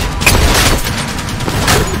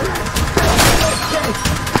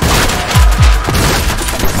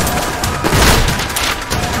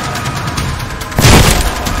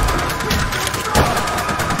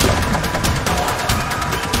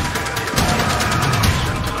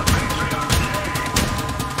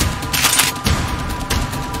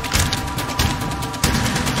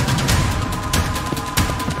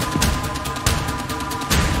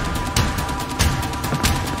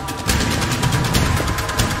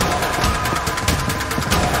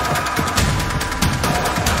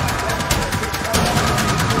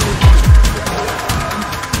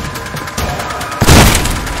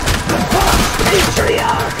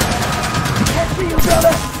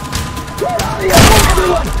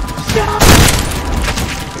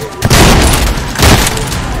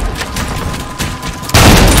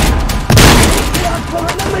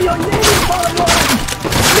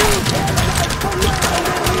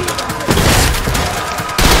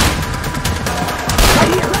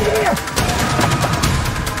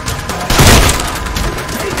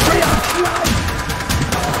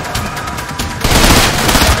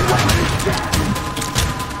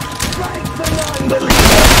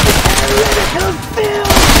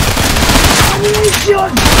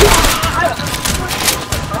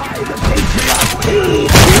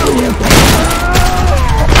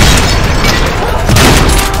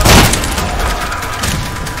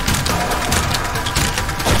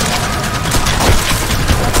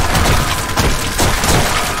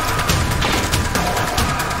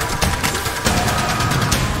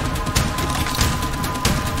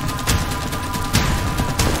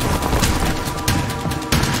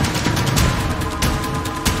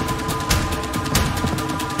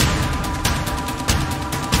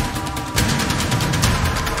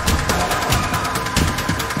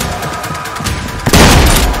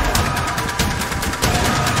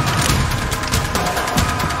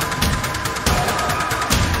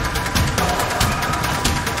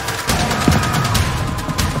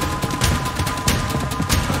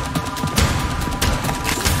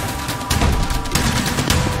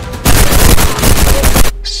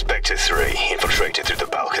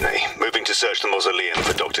 the mausoleum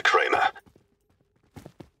for Dr. Kramer.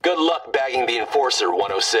 Good luck bagging the Enforcer,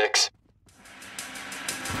 106.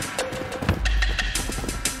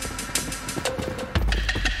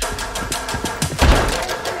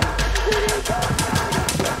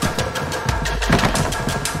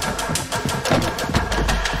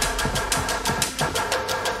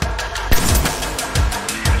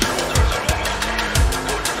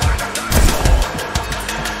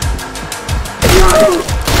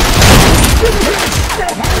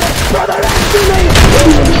 Brother, activate!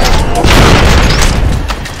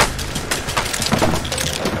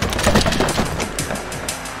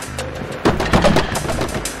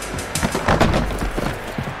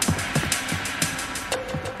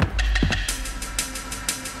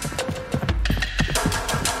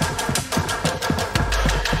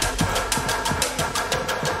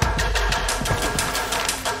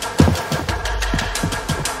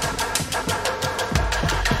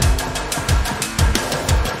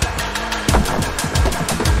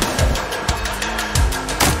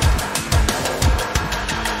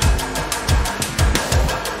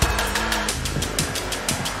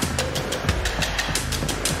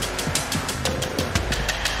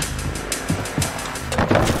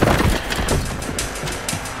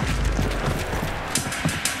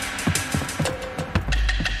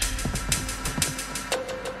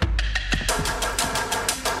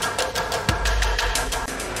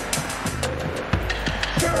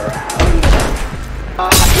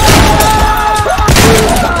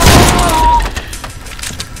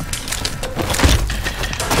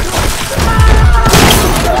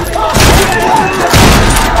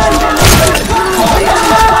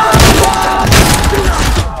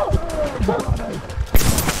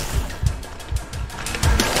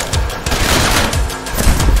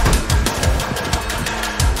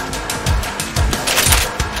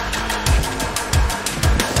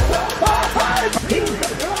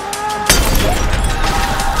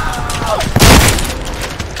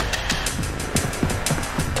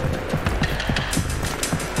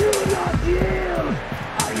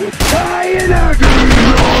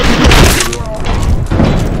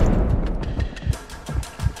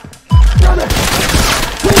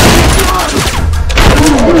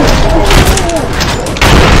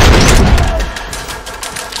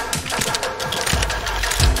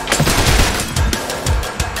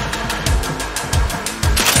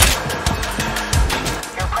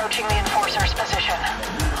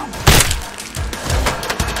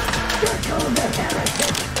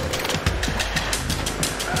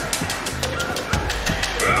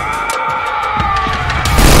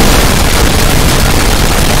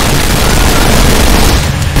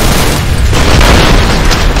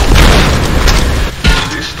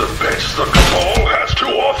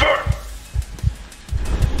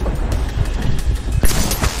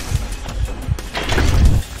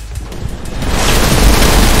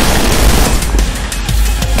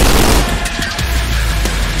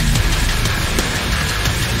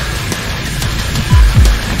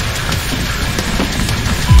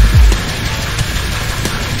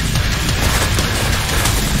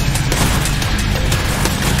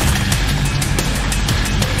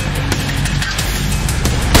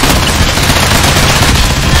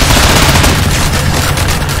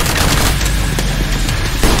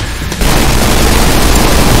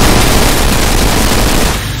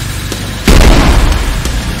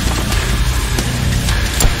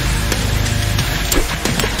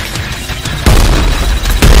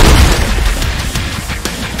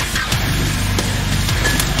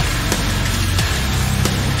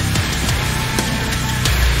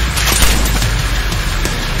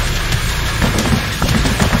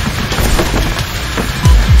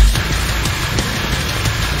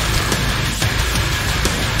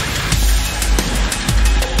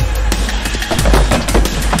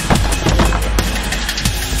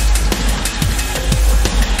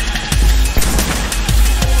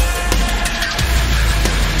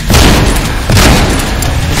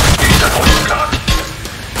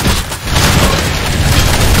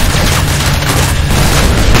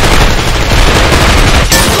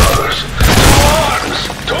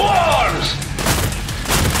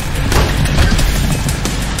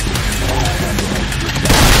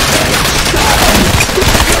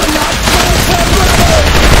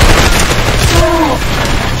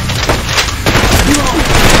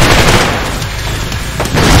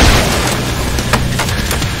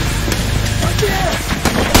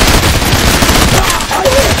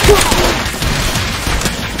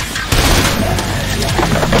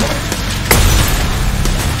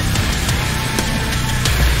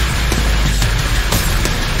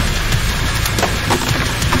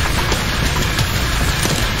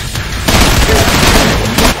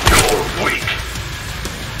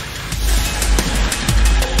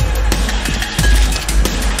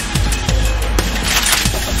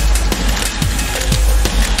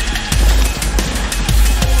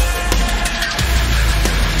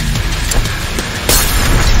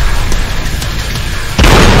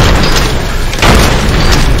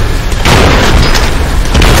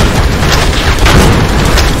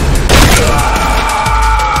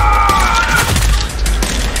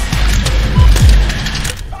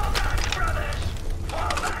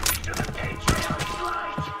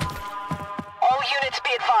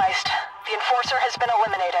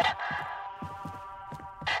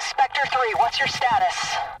 Sector 3, what's your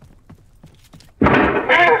status?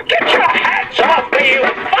 Get your hands off me, you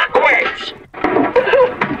fuckwits!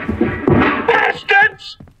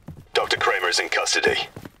 Bastards! Dr. Kramer is in custody.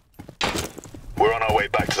 We're on our way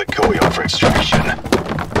back to the courtyard for extraction.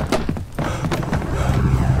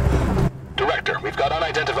 Director, we've got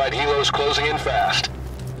unidentified helos closing in fast.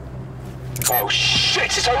 Oh shit,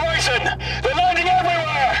 it's Horizon! They're landing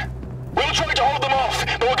everywhere! We'll try to hold them off,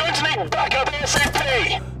 but we're going to need backup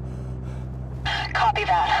ASAP! Copy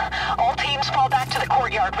that. All teams fall back to the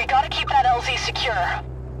courtyard. We gotta keep that LZ secure.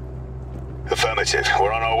 Affirmative,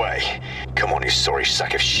 we're on our way. Come on, you sorry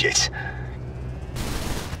sack of shit.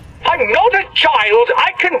 I'm not a child!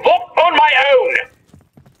 I can walk on my own!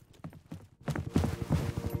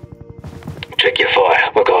 Check your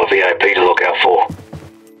fire. We've got a VIP to look out for.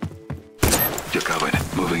 You're covered.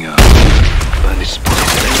 Moving up. Burn this spot.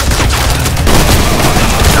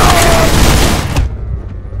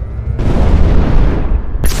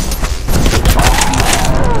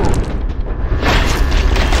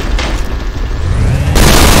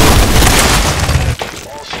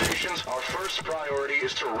 Priority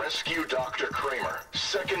is to rescue Dr. Kramer.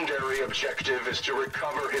 Secondary objective is to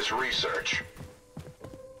recover his research.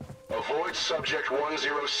 Avoid Subject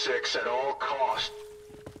 106 at all costs.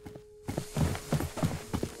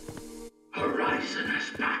 Horizon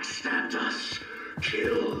has backstabbed us.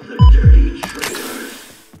 Kill the dirty traitors.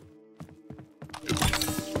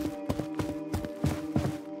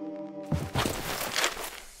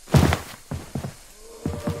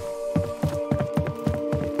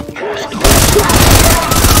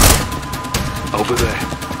 Over there.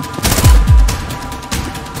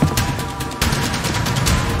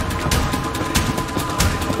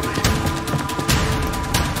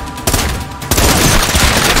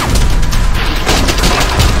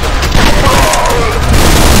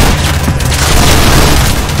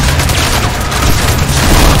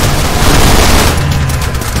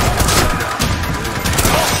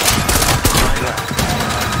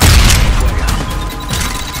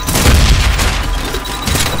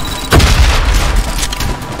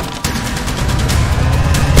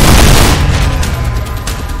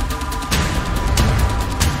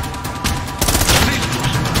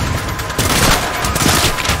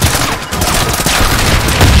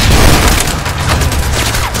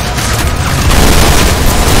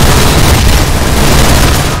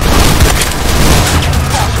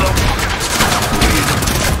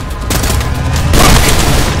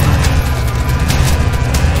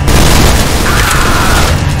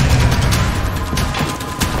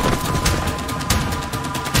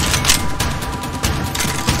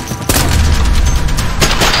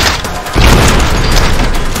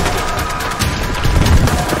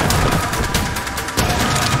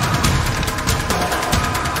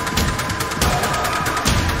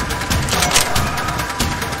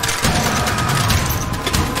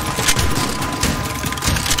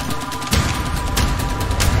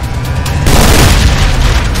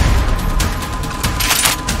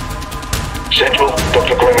 Central,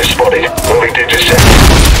 Dr. Kramer spotted. Moving to descent.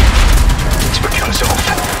 It's picking us off.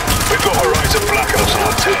 We've got Horizon Black Ops on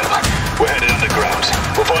our tail. We're headed underground.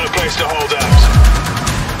 We'll find a place to hold out.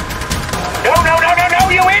 No,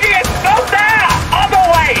 you idiot! Not there! Other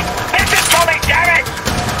way! This is Tommy, damn it!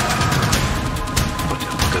 Bunch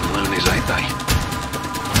of fucking loonies, ain't they?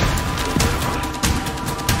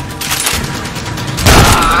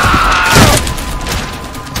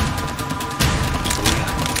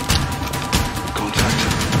 Contact.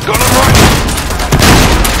 Got him right!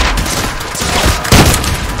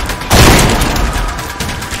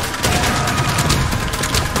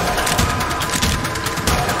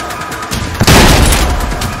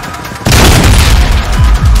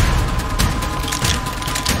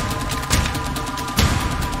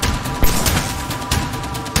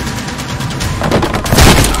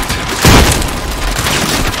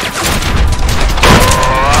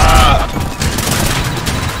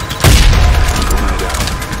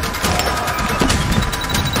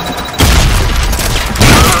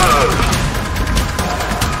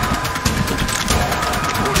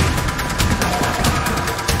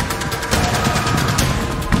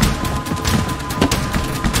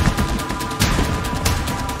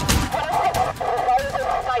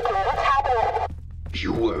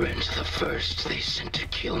 You weren't the first they sent to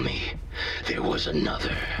kill me. There was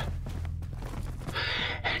another.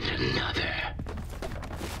 And another.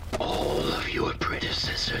 All of your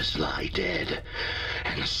predecessors lie dead.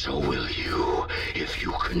 And so will you, if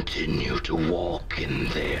you continue to walk in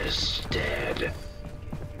their stead.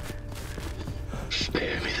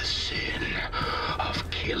 Spare me the sin of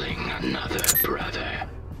killing another brother.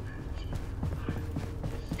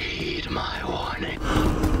 He my warning.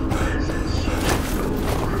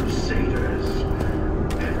 Crusaders.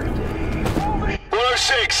 Every day.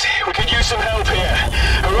 106, we could use some help here.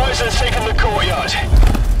 Horizon's taken the courtyard.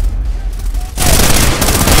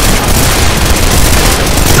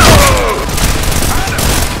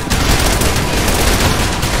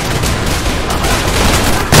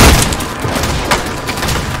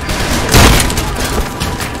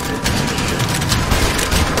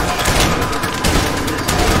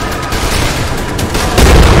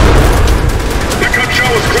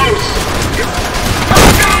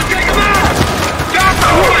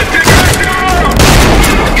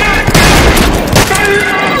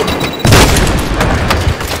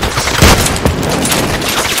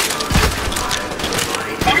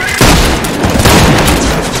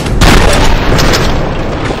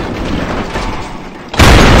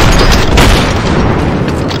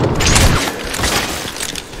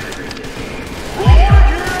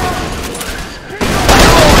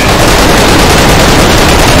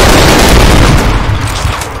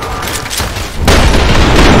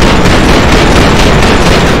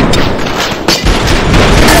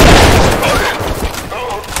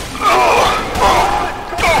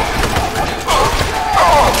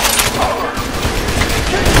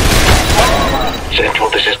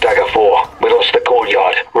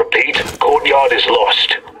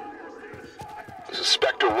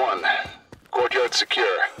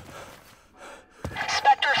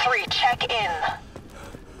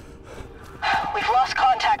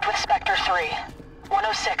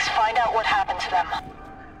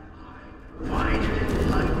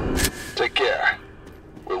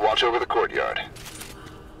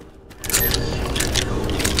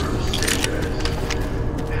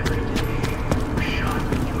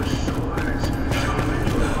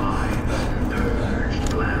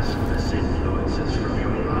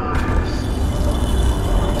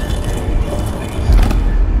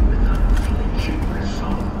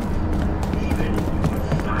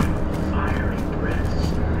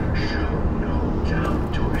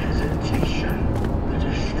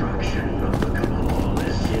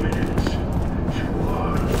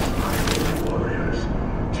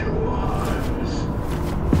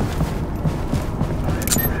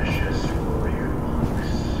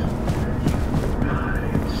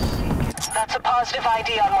 Positive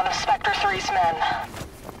ID on one of Spectre 3's men.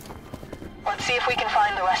 Let's see if we can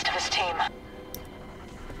find the rest of his team.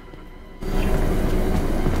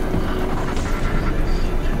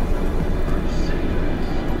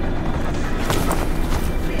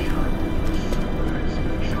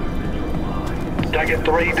 Dagger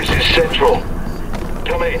 3, this is Central.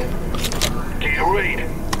 Come in. Do you read?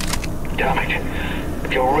 Damn it.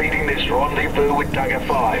 If you're reading this, rendezvous with Dagger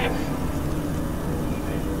 5.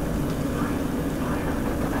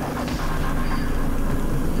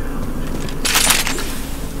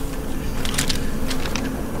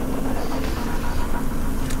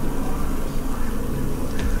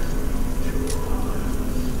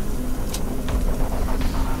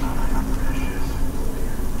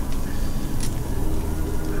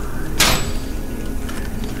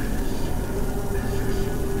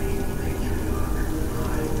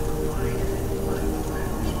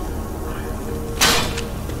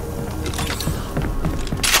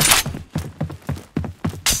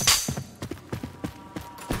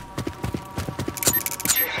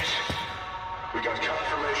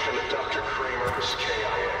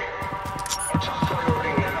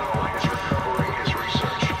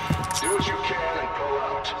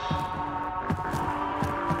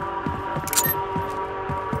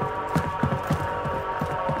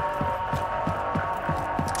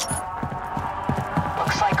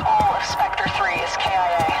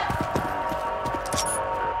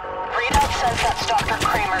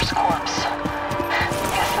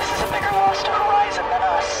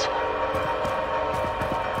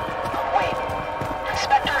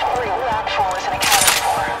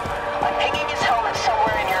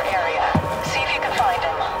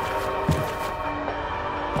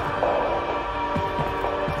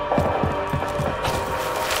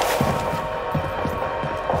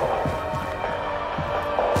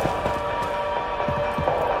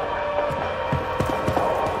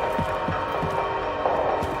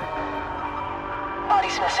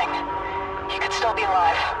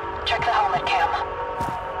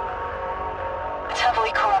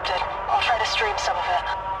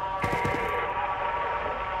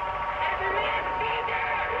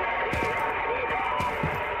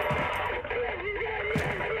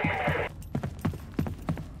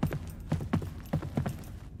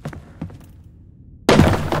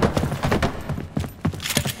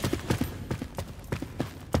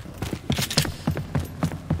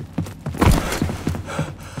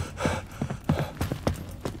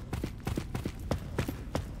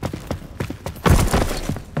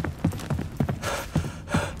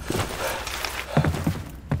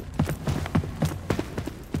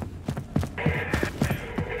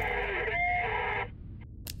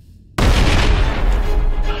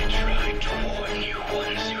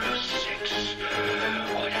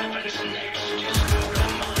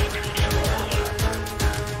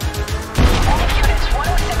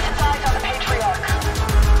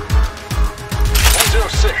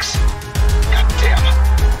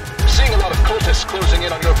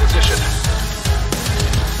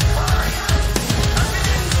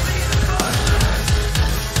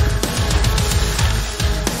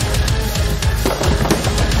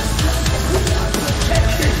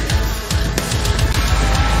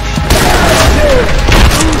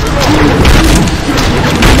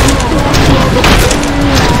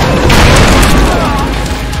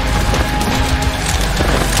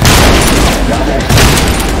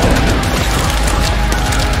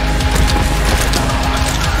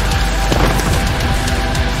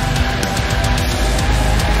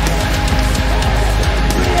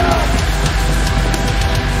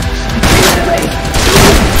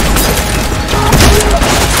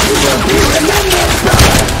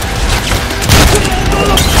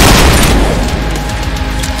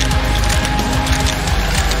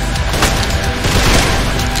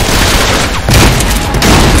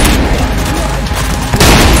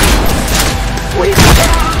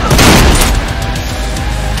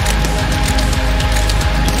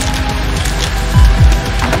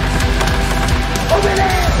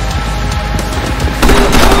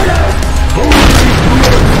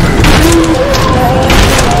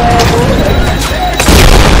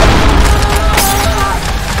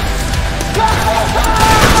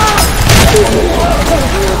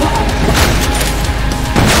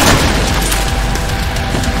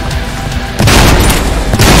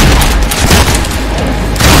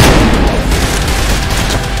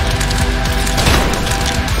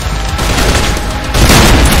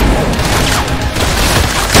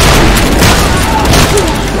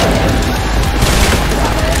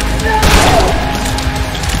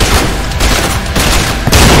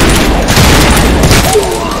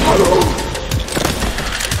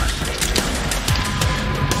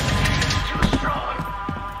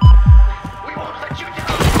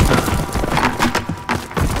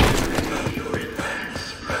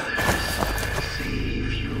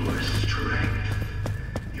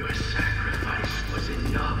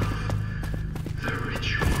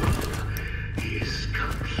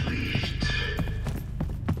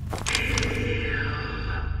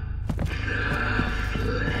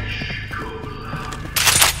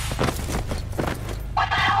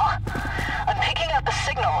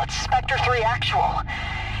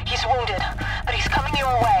 He's wounded, but he's coming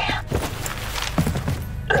your way.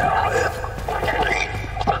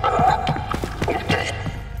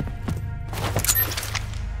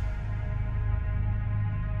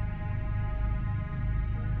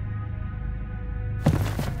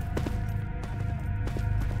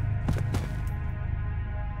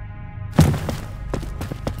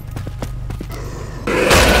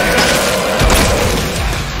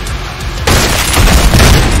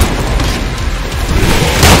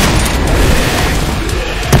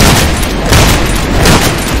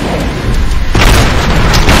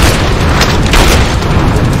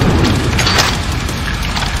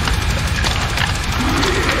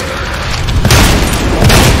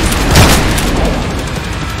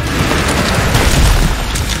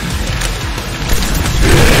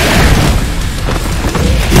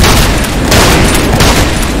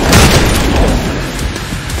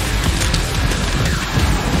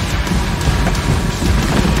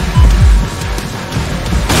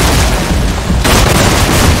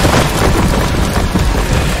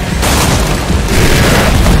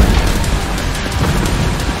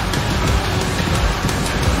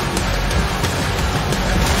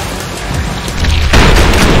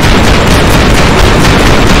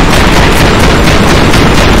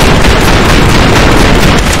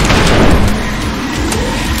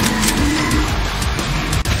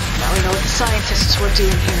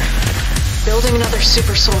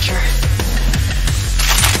 Super soldier.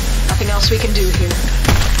 Nothing else we can do here.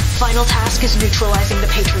 Final task is neutralizing the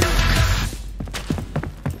Patriarch.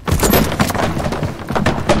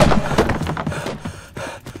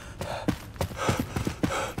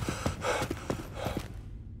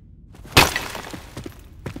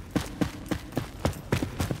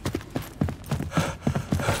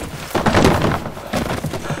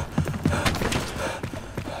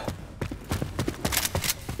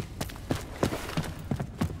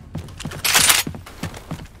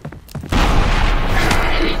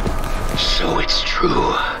 So it's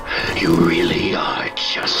true. You really are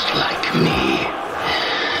just like me.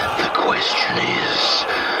 The question is,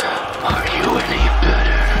 are you any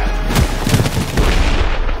better?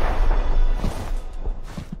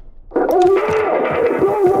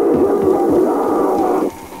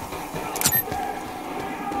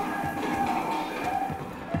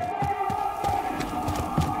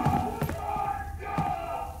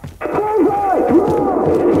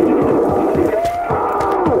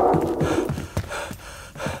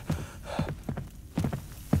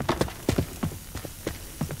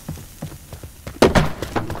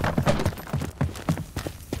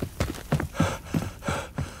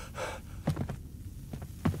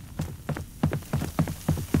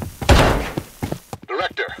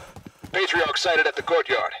 Patriarch sighted at the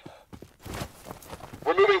courtyard.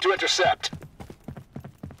 We're moving to intercept.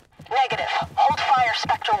 Negative. Hold fire,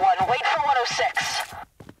 Spectre 1. Wait for 106.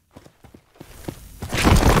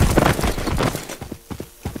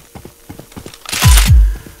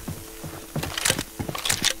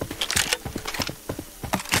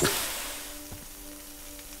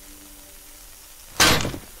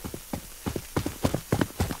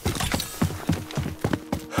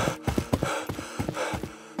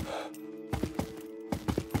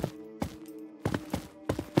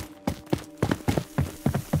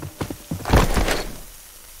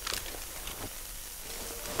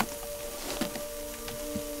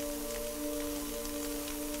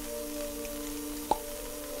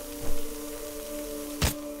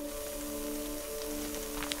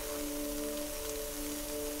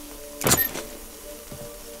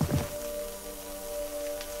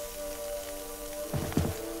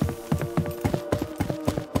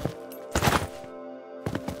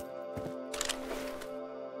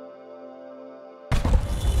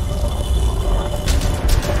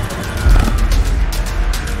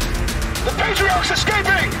 Patriarch's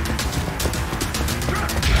escaping!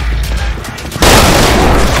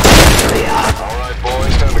 Alright,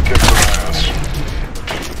 boys, time to kick some ass.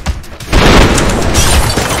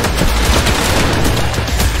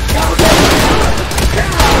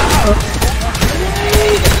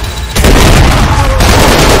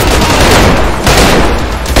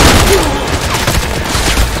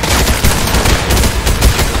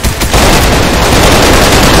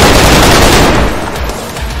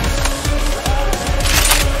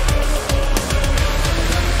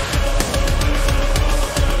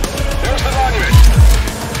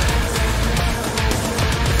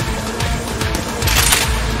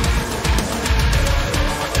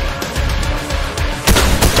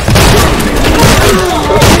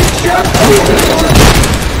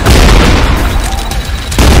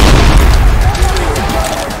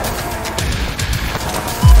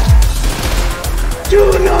 Do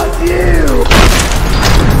not yield!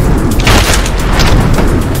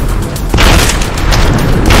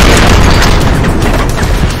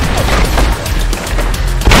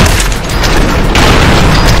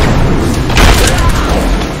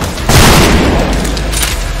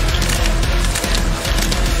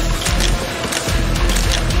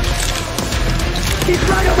 He's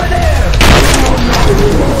right over there!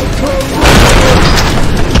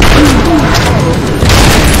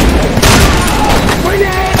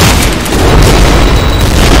 Grenade!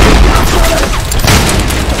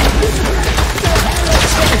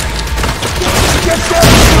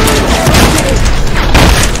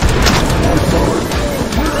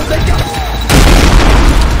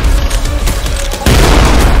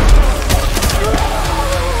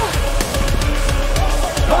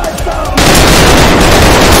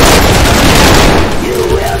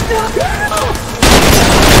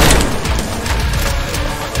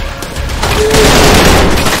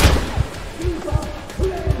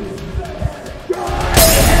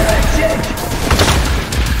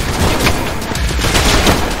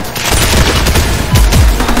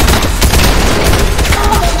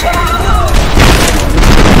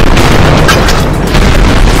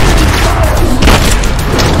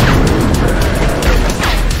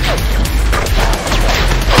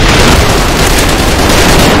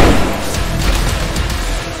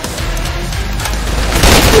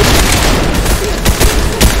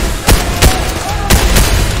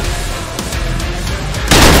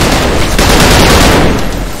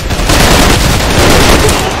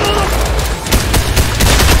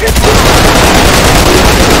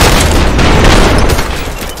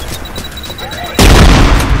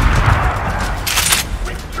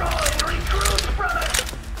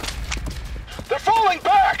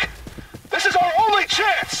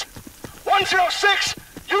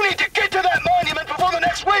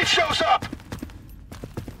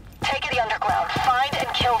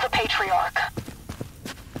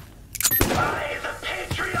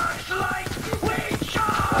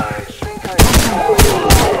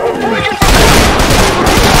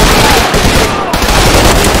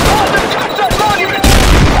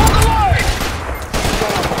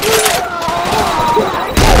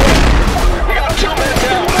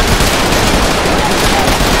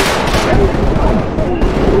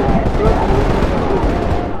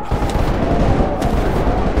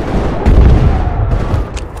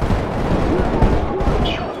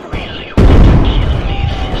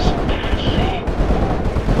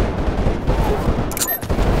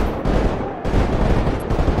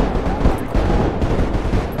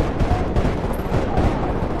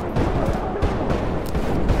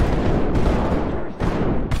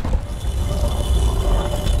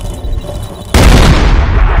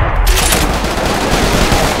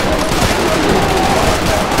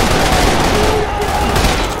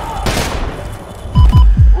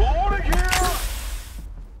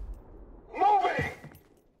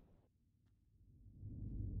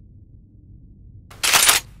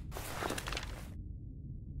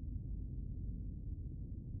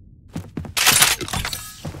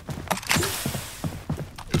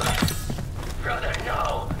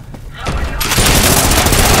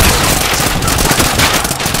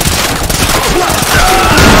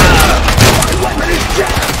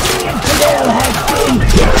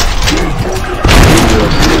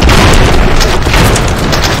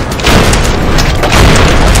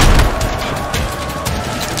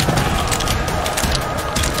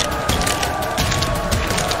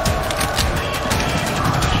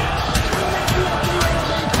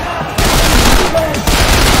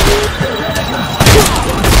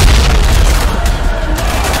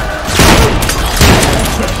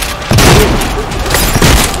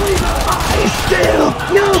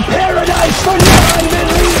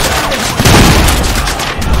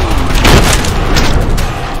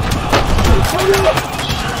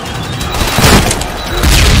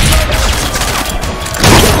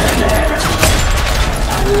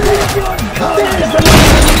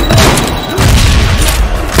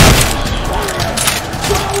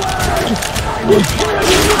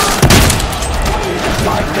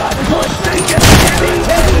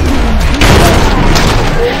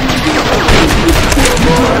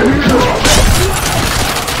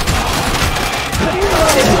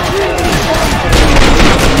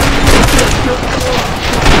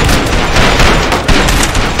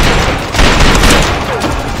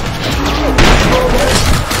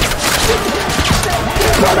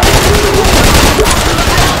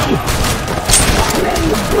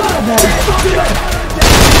 Brother!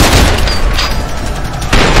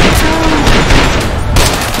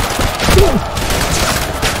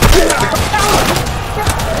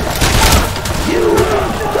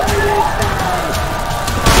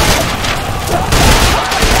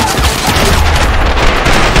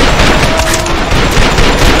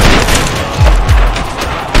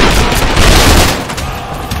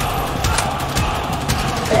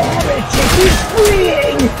 He's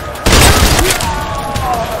fleeing!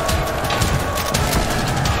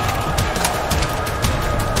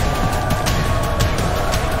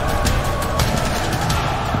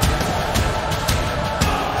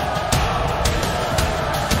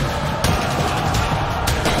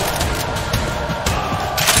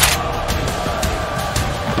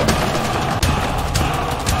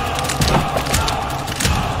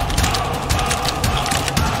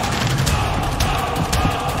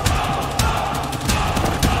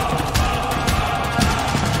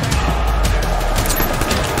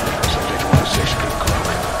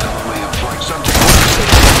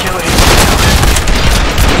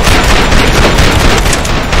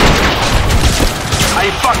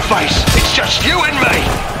 It's just you and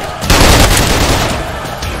me!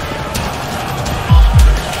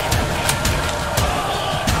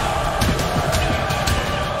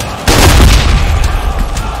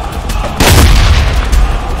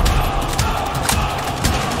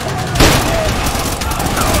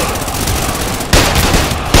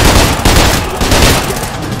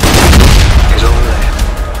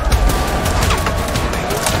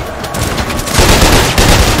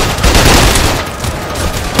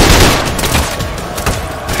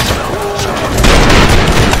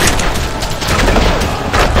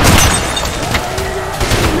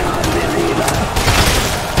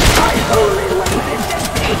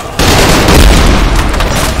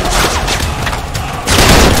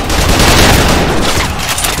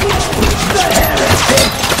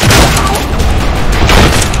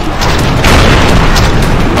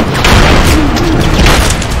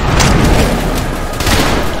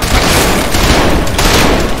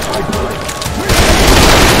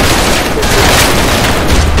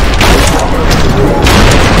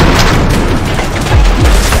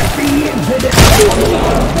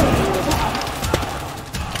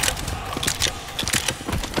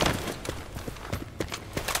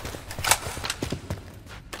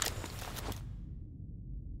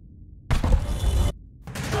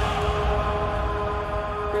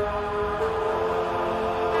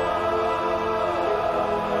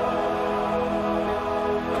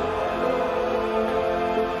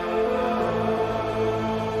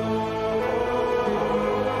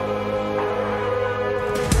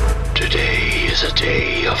 is a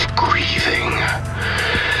day of grieving.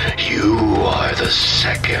 You are the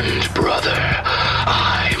second brother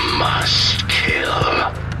I must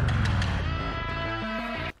kill.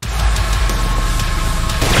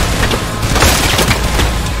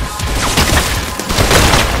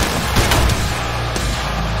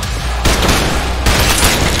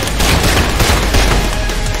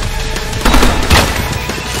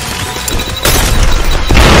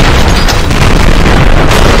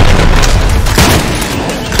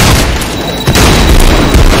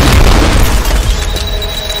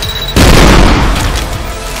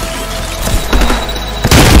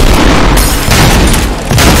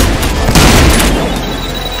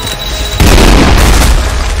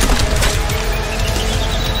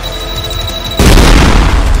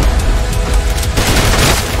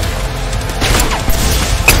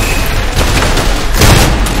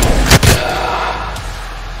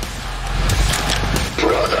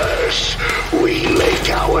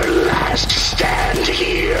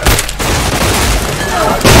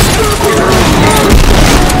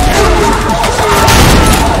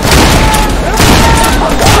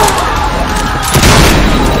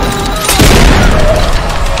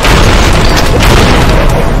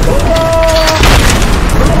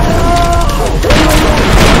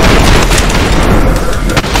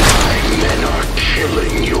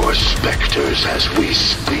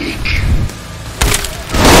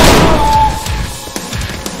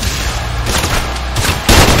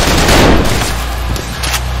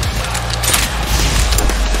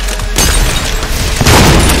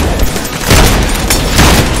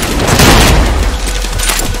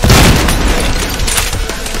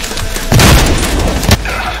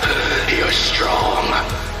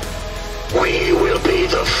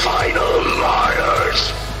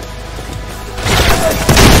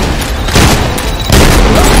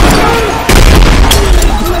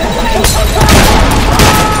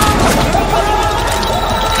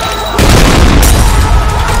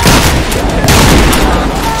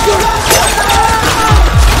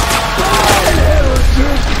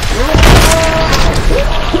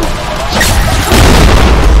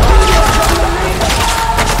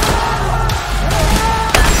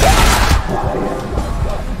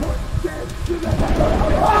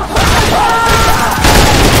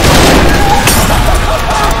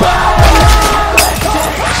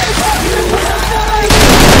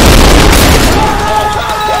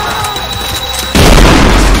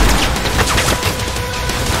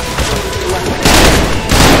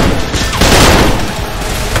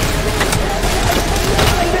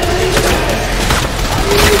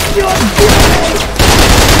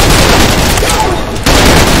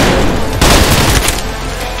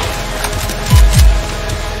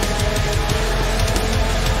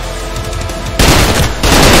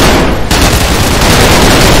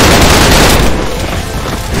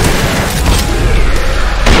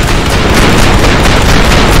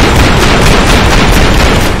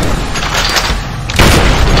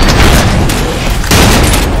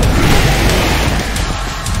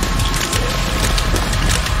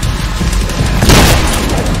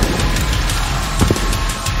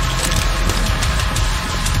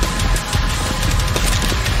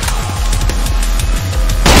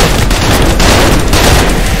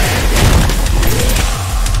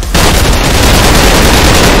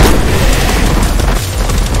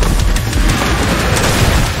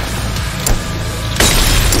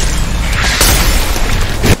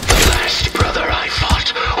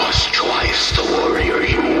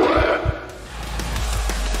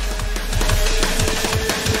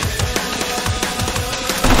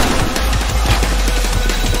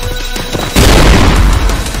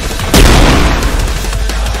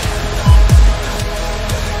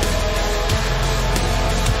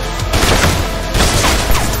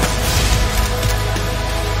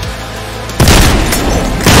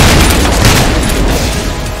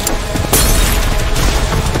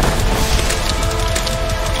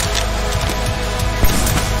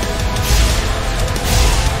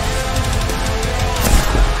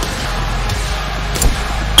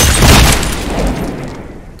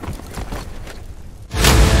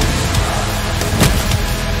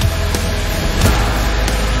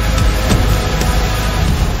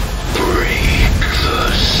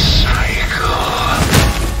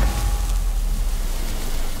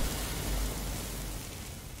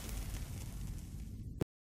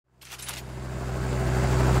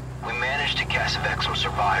 Mass Effect some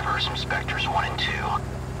survivors, some Spectres 1 and 2.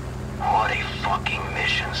 What a fucking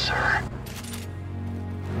mission, sir.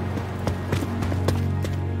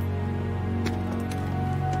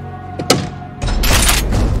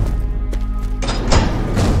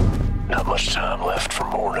 Not much time left for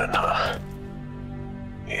morning, huh?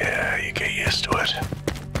 Yeah, you get used to it.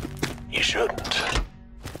 You shouldn't,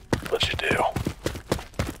 but you do.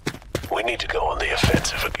 We need to go on the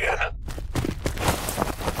offensive again.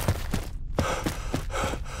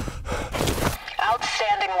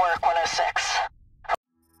 Outstanding work, 106.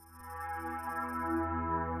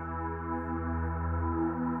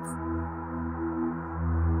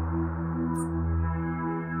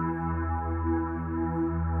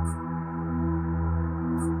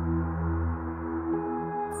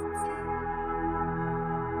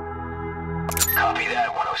 Copy that,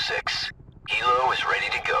 106. Helo is ready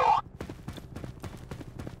to go.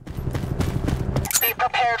 Be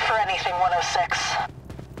prepared for anything, 106.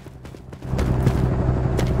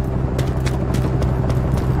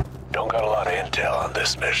 Don't got a lot of intel on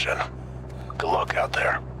this mission. Good luck out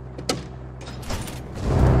there.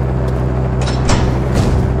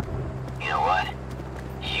 You know what?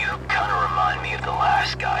 You kinda remind me of the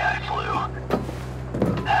last guy I flew.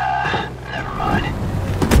 Never mind.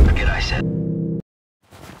 Forget I said.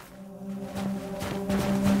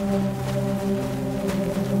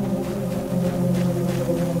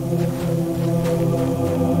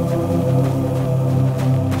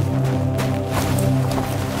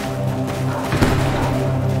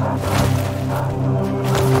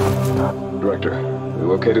 Director, we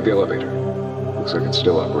located the elevator. Looks like it's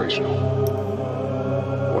still operational.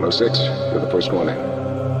 106, you're the first one in.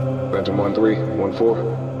 Phantom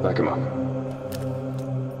 1314, back him up.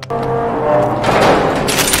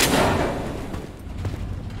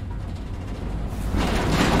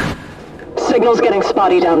 Signal's getting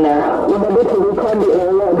spotty down there. Remember to recon the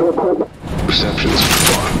area and report. Reception's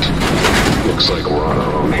fucked. Looks like we're on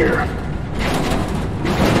our own here.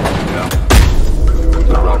 Yeah.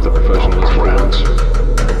 Not off the professionals for once.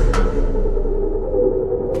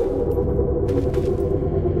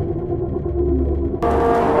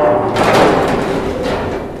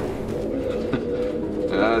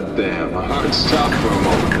 God damn, my heart stopped for a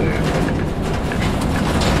moment there.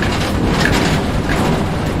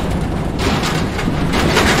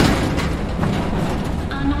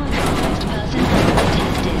 Unauthorized personnel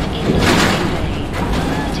detected in the Longplay.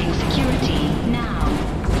 Alerting security now.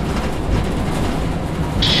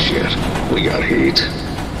 Shit, we got heat.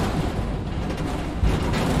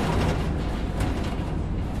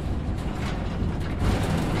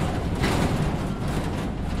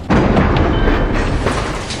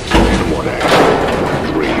 One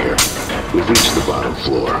action. 3 here. We've reached the bottom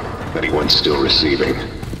floor. Anyone still receiving?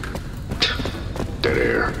 Dead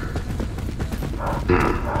air.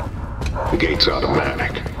 The gate's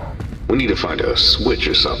automatic. We need to find a switch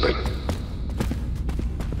or something.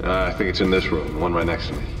 I think it's in this room, the one right next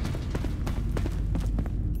to me.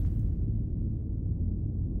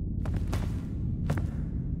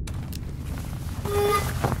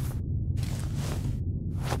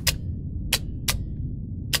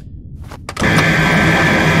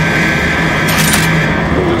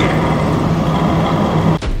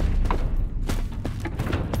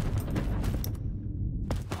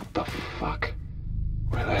 What the fuck?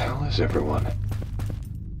 Where the hell is everyone?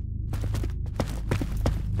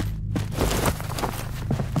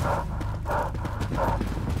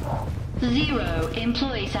 Zero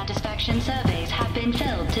employee satisfaction surveys have been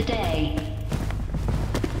filled today.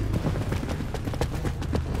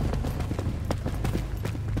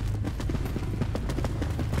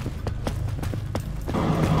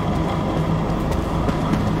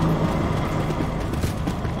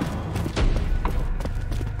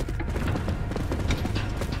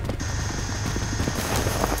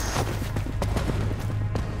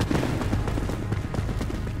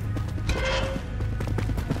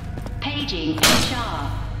 Paging HR.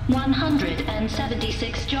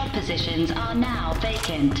 176 job positions are now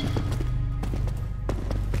vacant.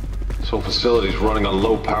 This whole facility's running on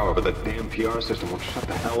low power, but that damn PR system won't shut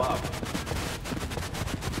the hell up.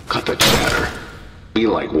 Cut the chatter. Be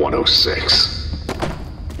like 106.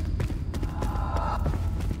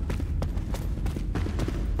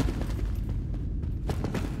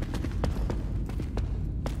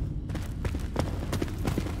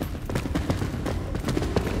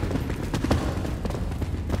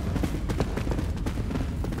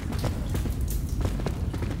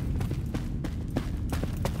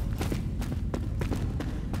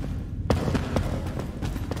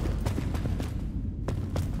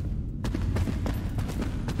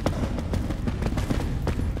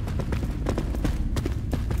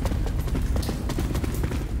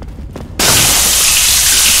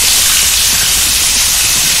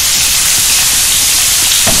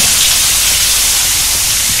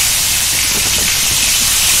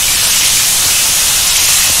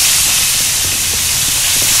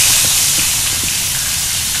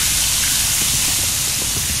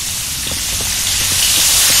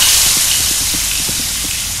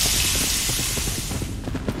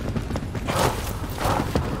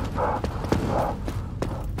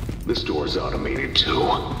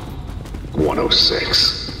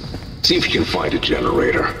 106. See if you can find a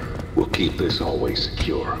generator. We'll keep this hallway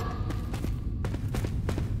secure.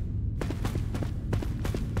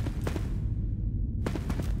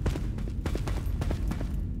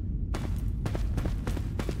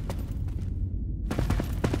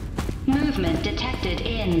 Movement detected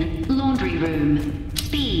in laundry room.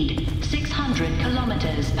 Speed 600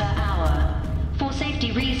 kilometers per hour. For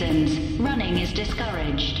safety reasons, running is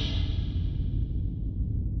discouraged.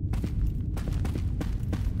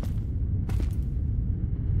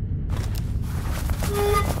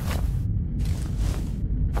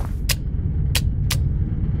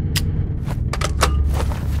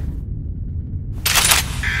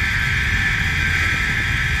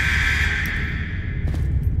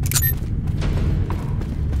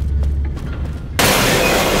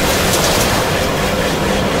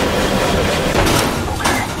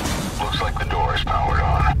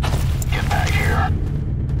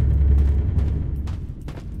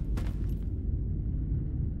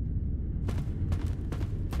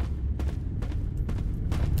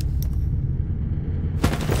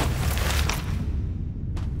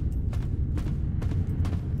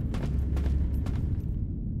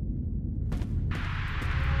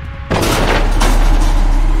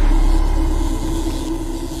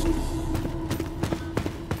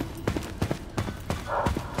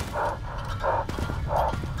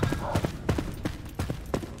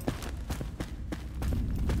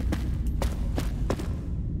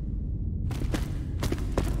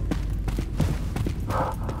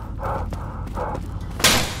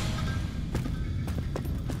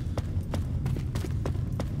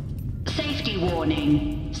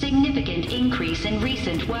 Warning. Significant increase in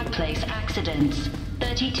recent workplace accidents.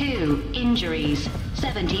 32 injuries,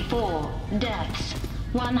 74 deaths,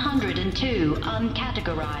 102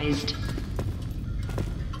 uncategorized.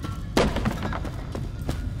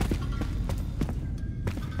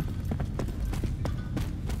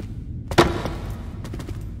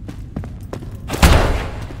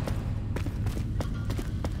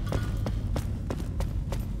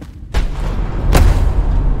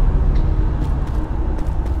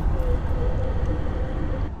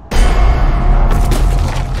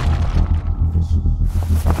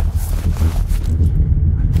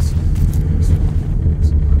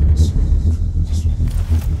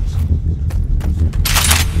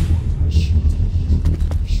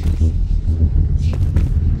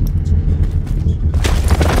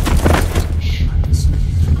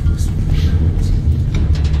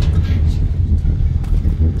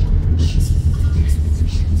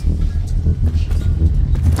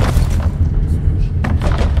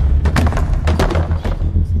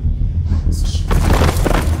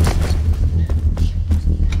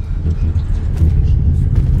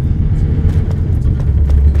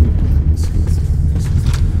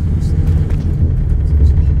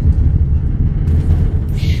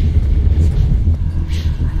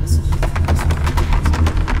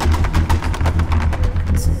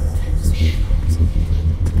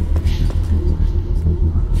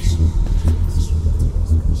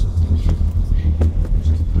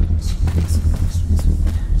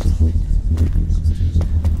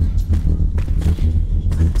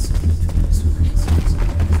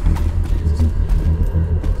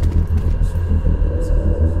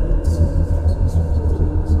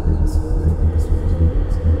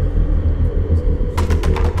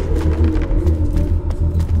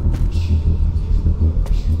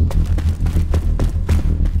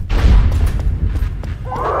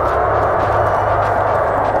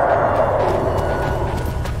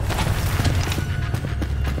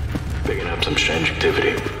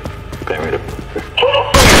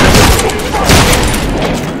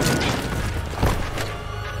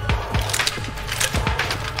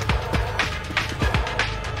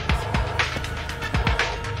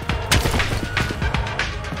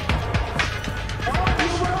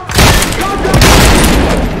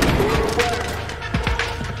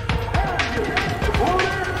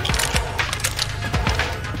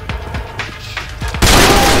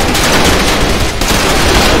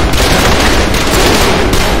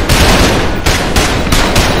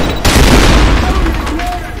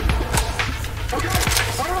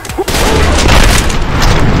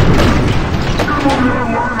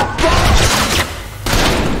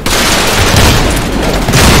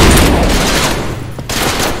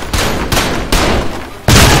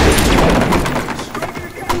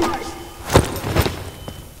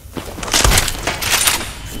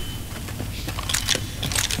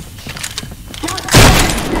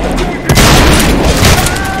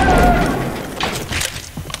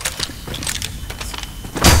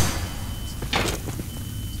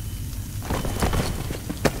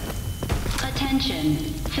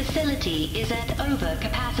 facility is at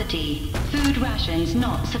overcapacity. Food rations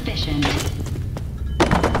not sufficient.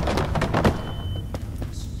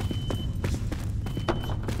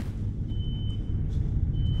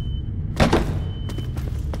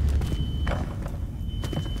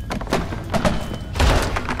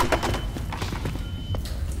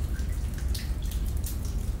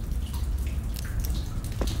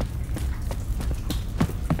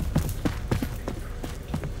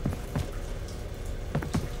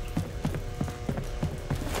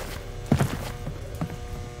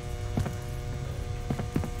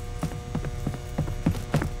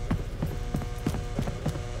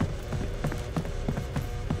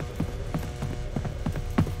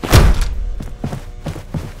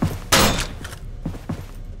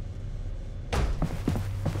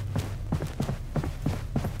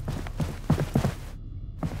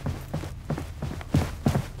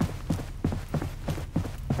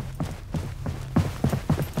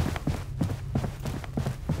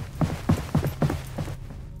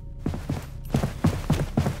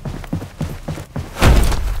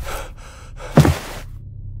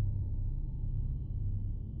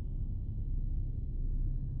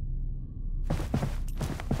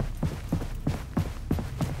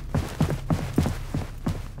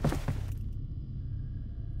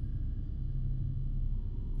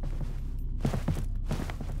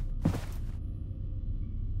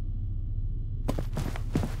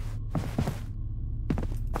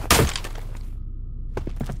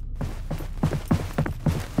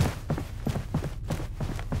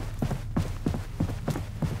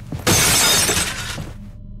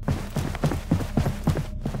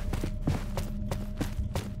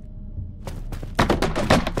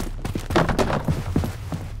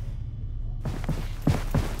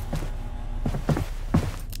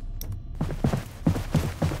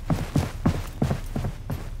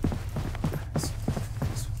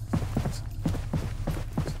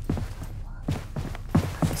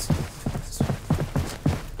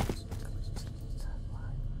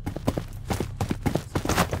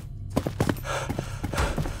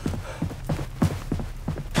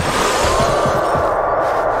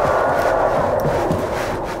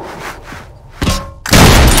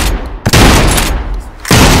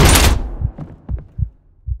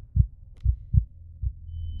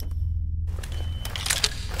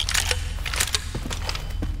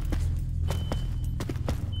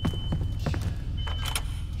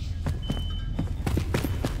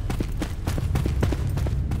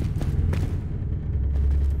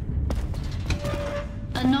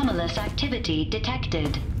 Anomalous activity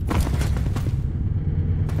detected.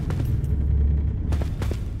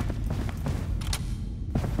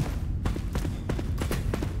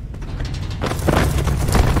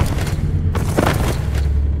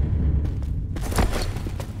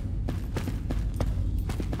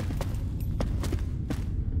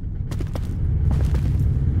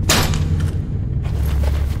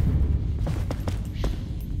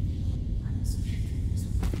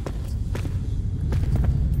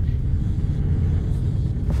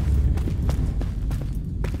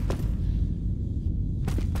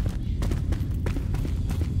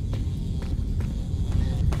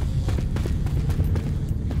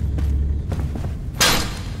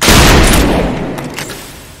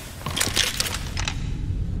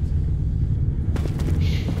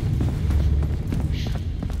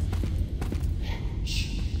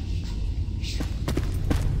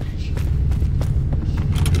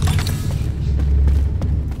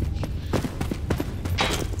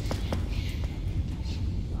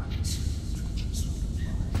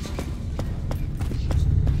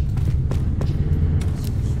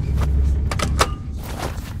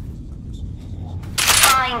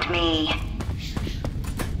 Me.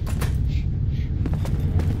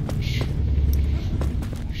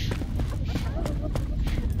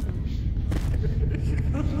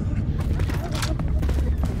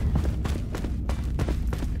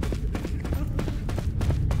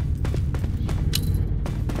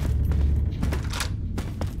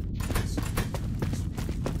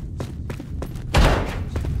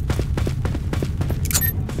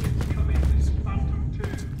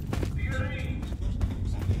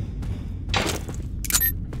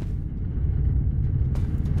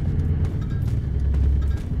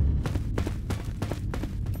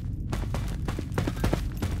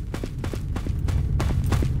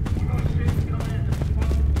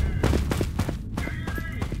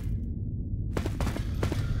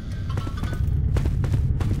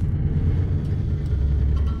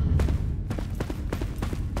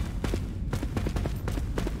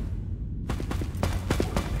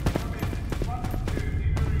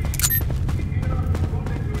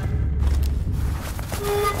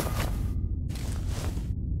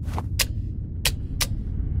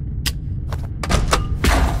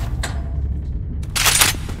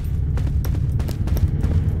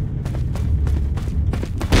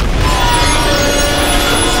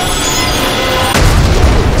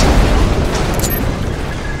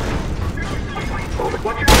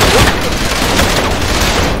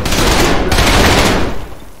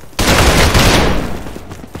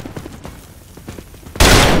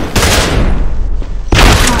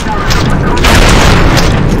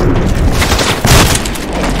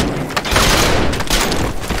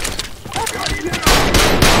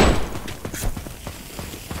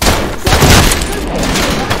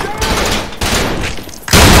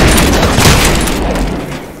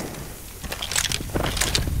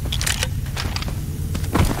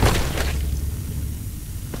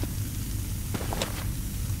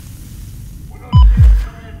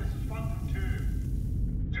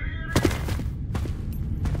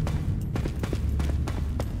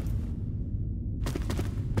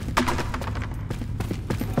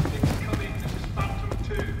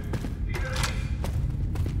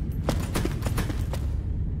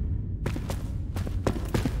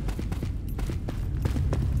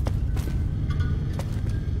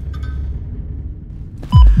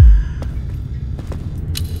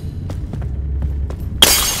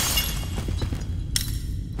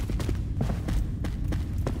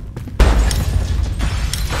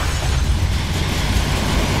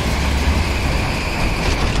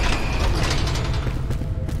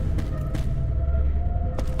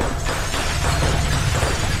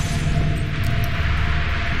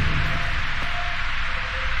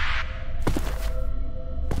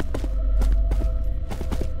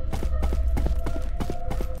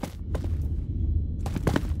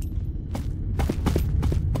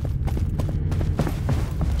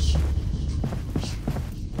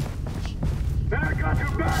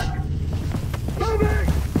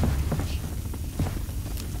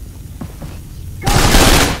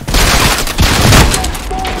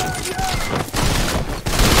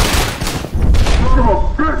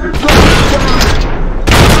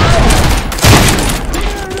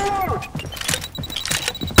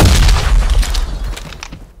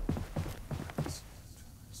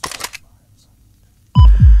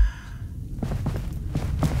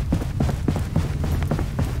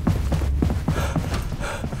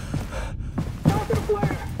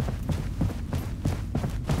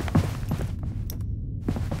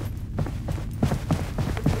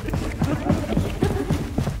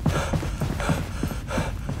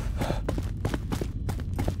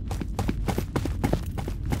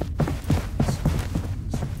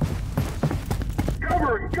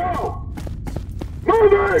 go!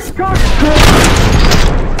 Moving! Cut!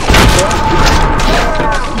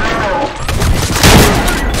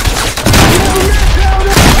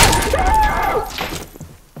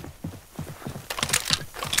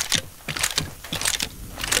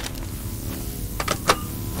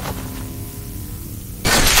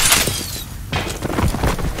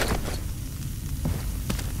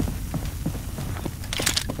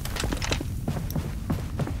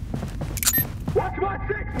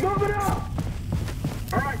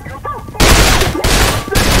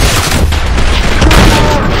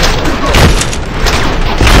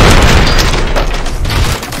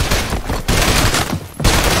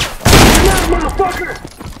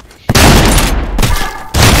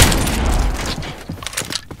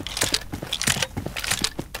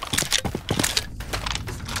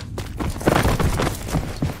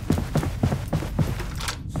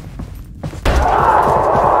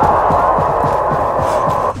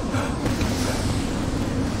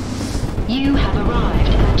 You have arrived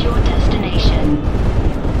at your destination.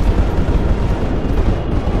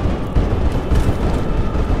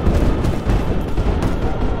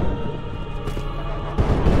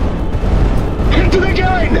 Hit it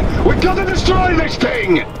again! We've got to destroy this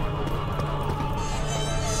thing!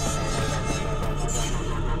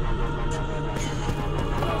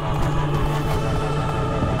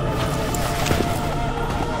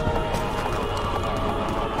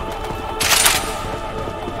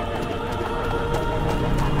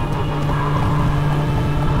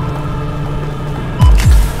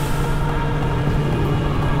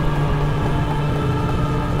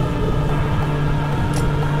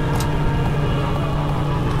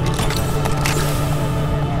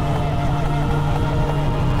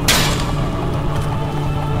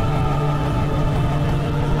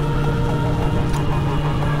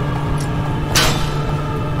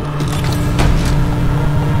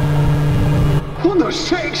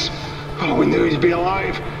 Six! Oh, we knew he'd be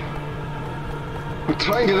alive. We're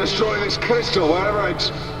trying to destroy this crystal, whatever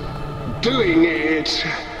it's doing. It's...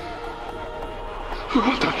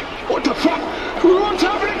 What the fuck? We want to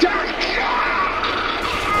have an attack!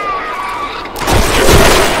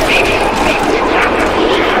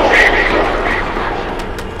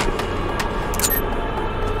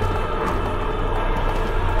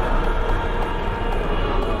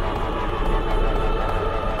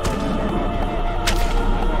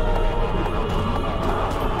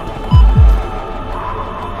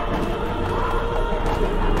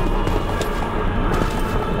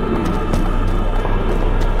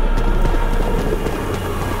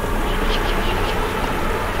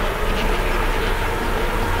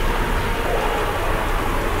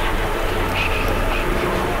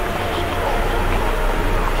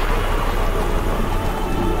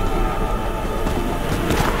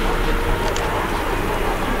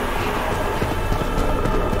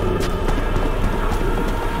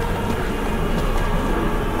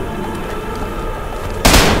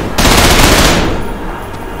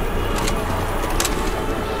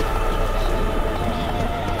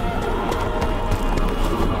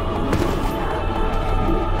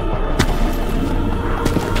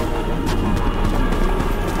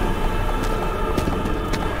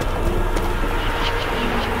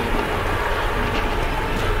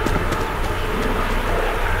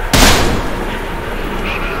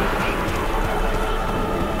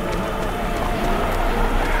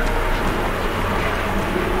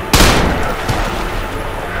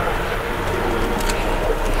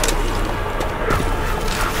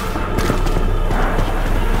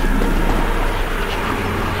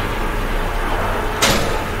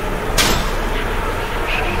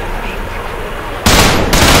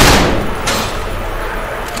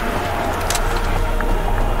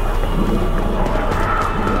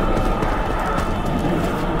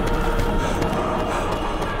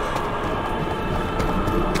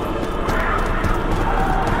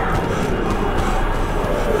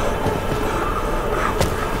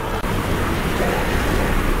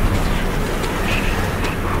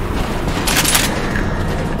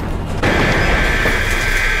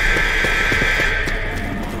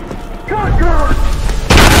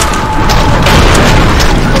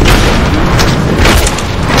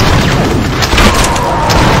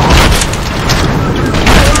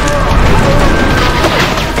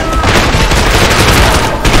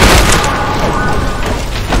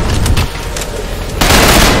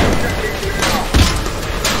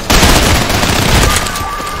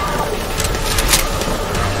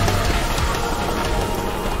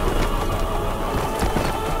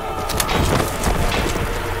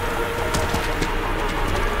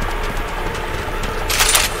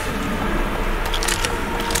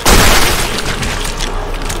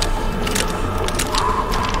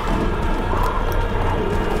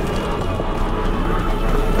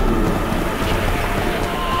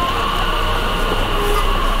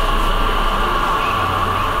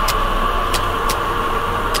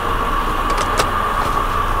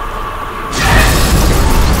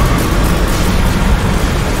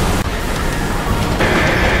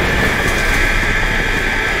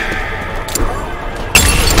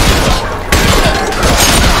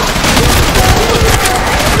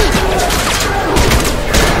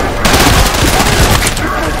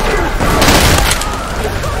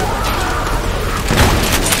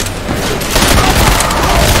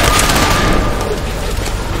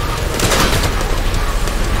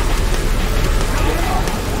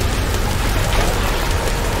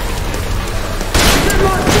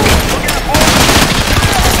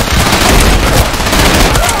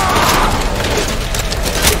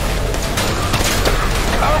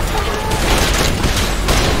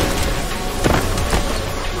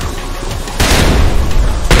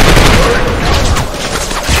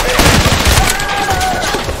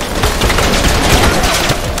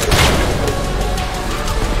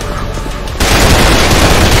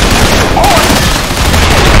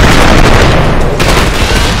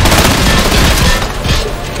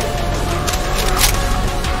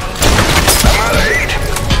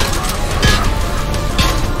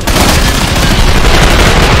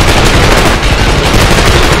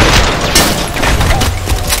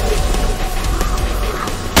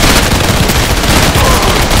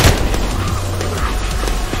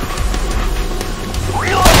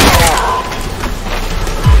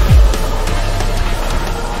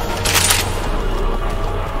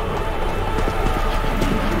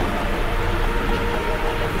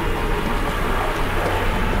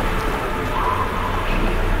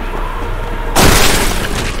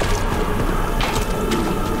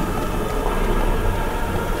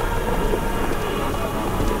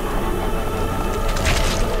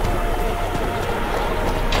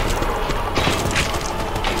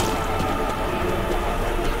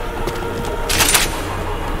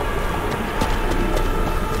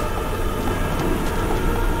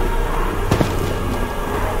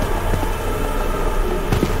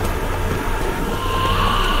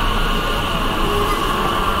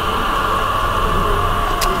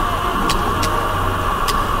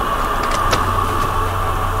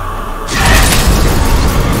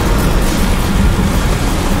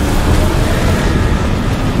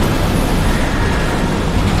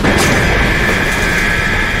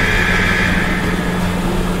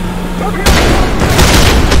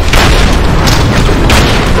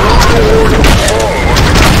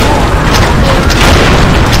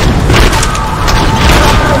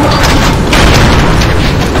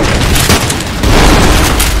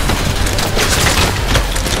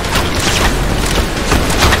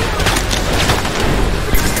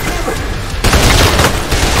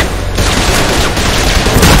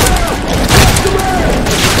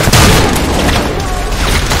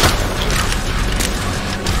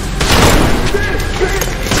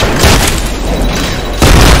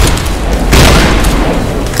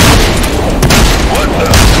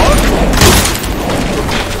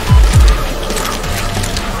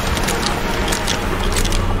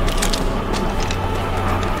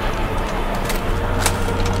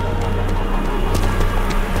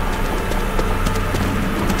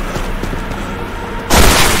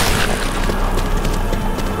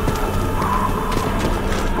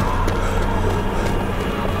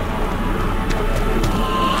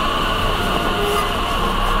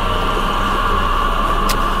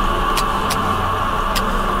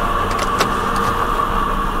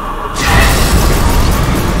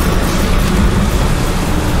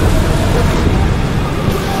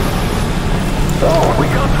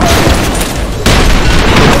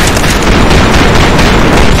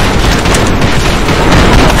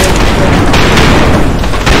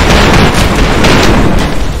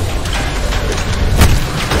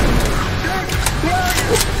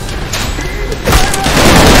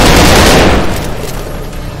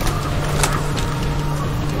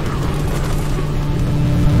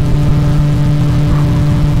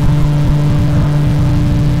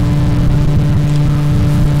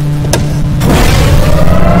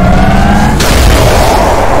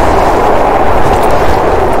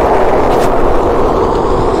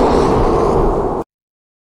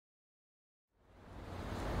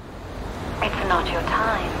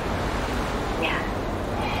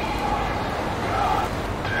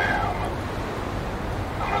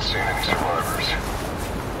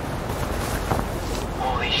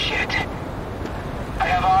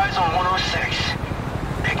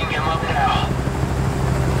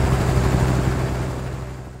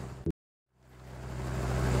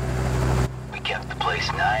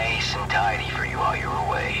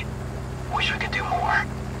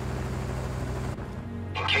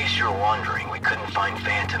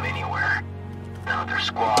 Their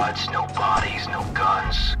squads, no bodies, no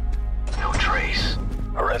guns, no trace.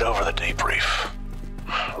 I read over the debrief.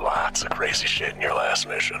 Lots of crazy shit in your last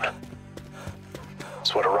mission.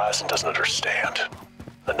 It's what Horizon doesn't understand.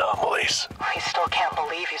 Anomalies. We still can't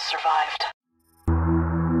believe you survived.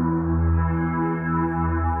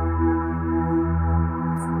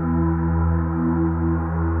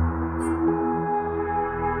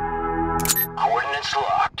 Coordinates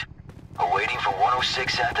locked. Awaiting for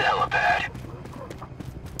 106 at the helipad.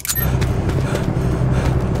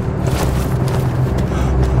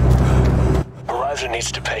 Horizon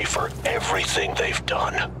needs to pay for everything they've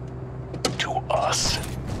done. To us.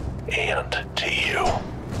 And to you.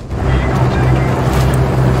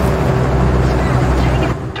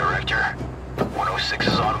 Director, 106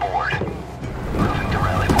 is on board. Moving to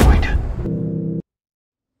rally point.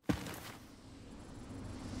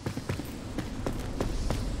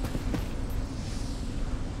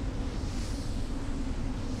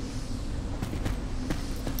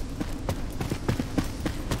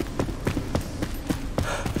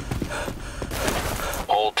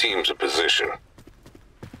 All teams in position.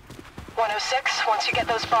 106, once you get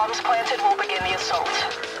those bombs planted, we'll begin the assault.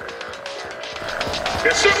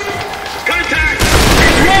 Yes, sir. Contact!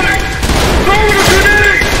 He's running! Throw him a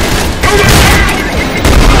grenade! Throw him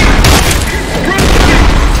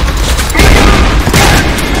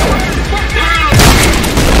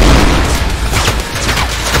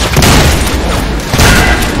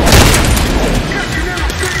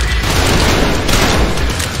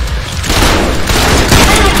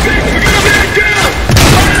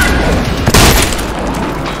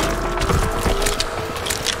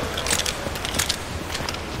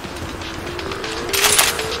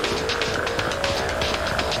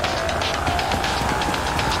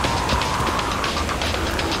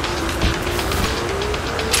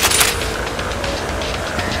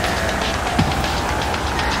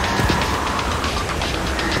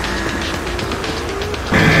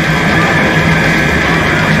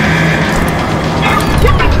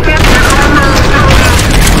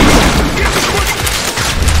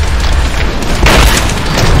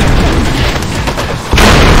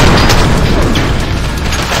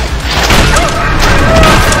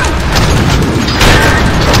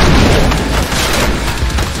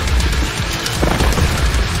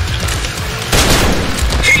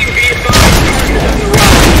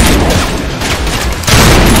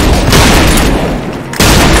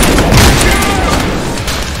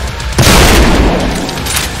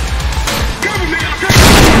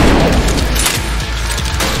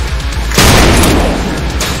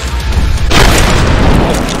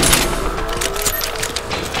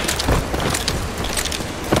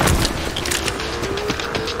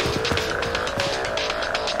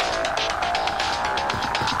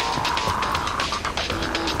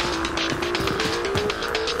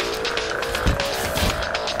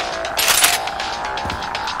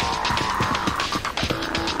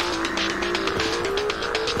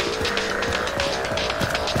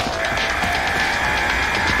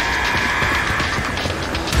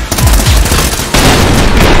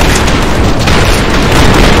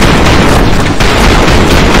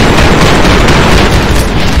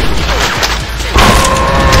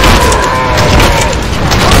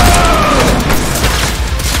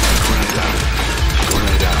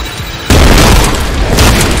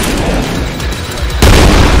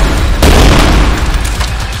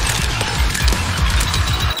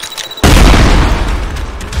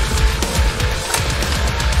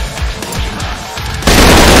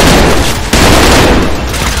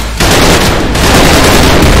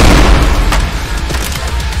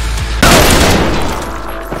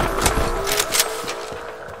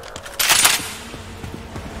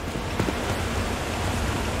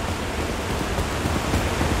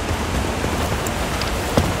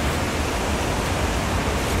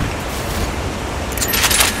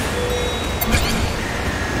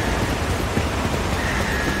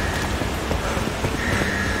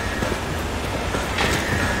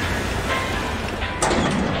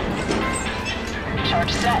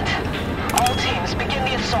Charge set. All teams begin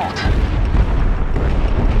the assault.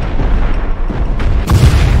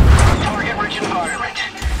 Target-rich environment.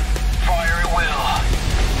 Fire at will.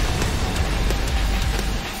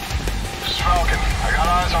 This is Falcon. I got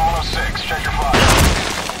eyes on 106. Check your fire.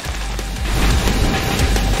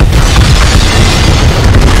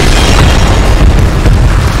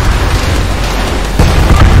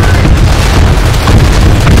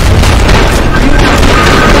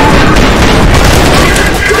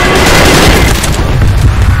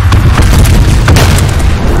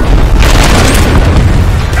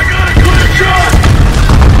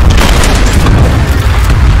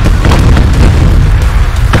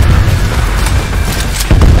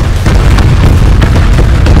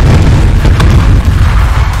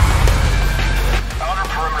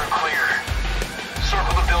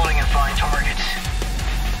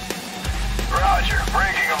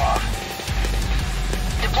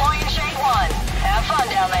 on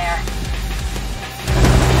down there?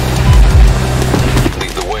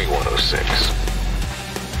 Lead the way, 106.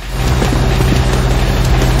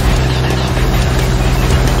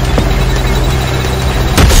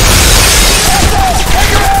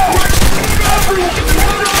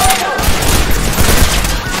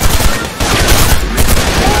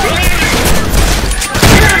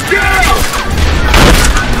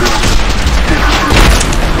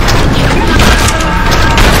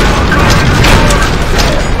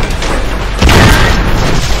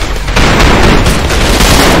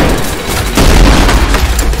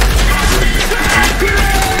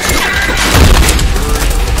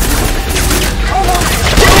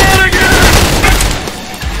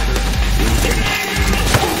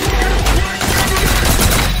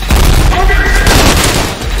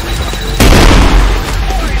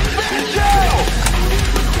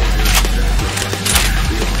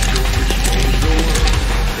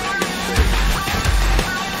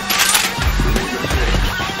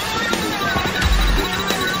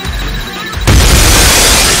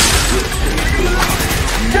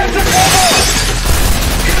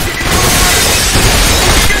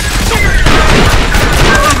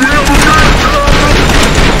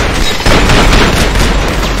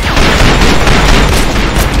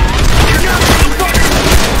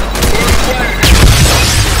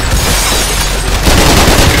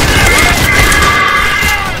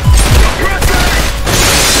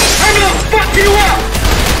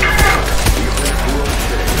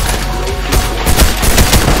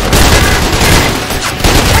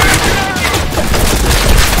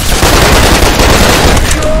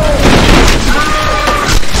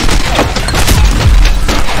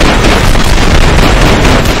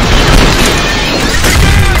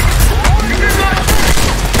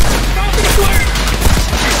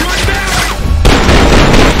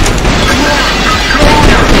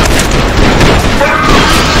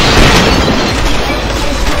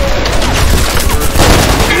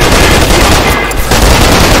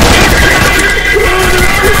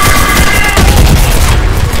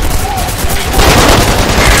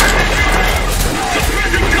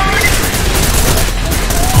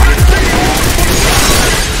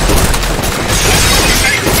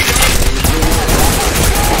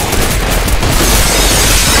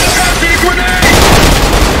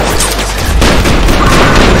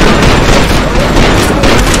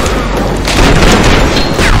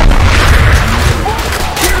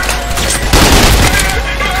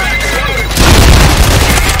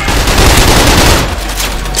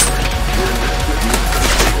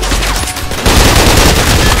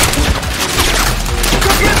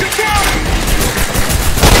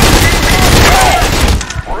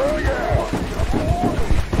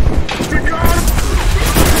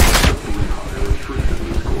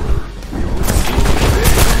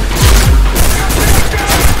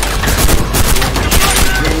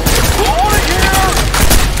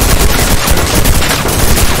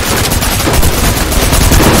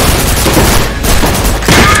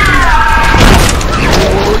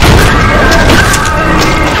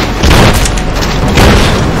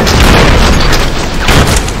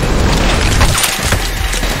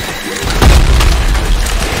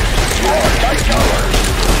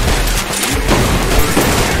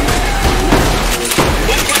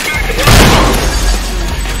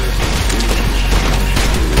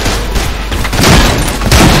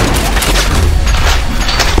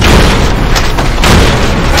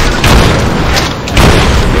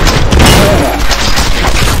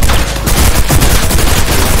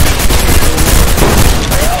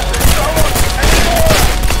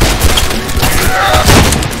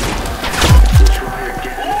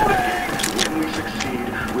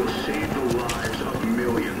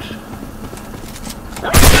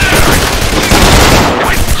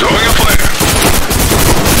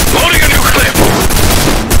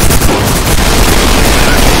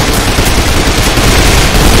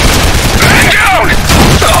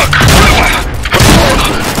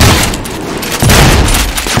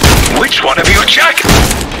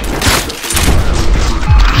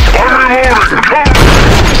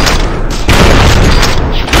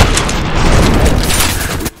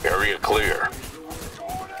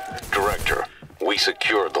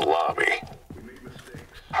 secured the lobby.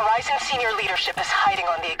 Horizon senior leadership is hiding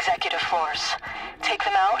on the executive floors. Take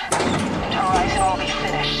them out, and Horizon will be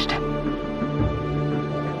finished.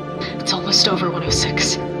 It's almost over,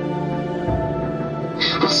 106.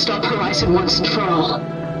 We'll stop Horizon once and for all.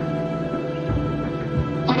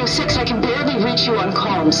 106, I can barely reach you on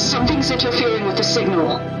comms. Something's interfering with the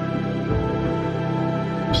signal.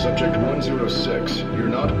 Subject 106, you're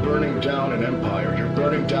not burning down an empire, you're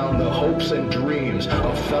burning down the hopes and dreams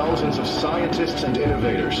of thousands of scientists and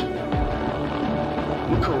innovators.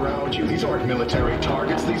 Look around you. These aren't military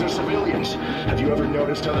targets, these are civilians. Have you ever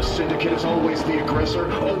noticed how the Syndicate is always the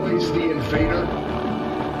aggressor, always the invader?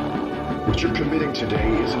 What you're committing today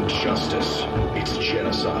isn't justice, it's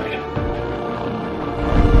genocide.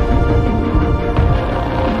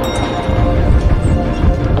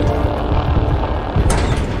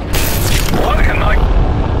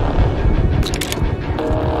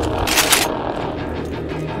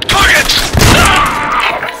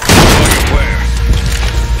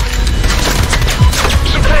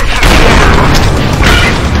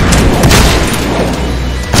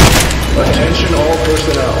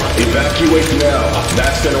 Evacuate now.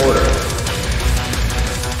 That's an order.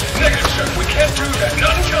 Negative, sir. We can't do that.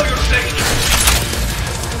 Not until you're safe.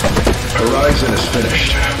 Horizon is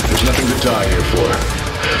finished. There's nothing to die here for.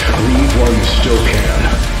 Leave while you still can.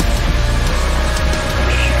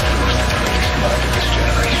 We can't lose the brightest mind of this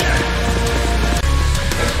generation.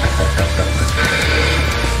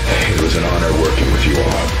 It was an honor working with you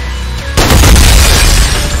all.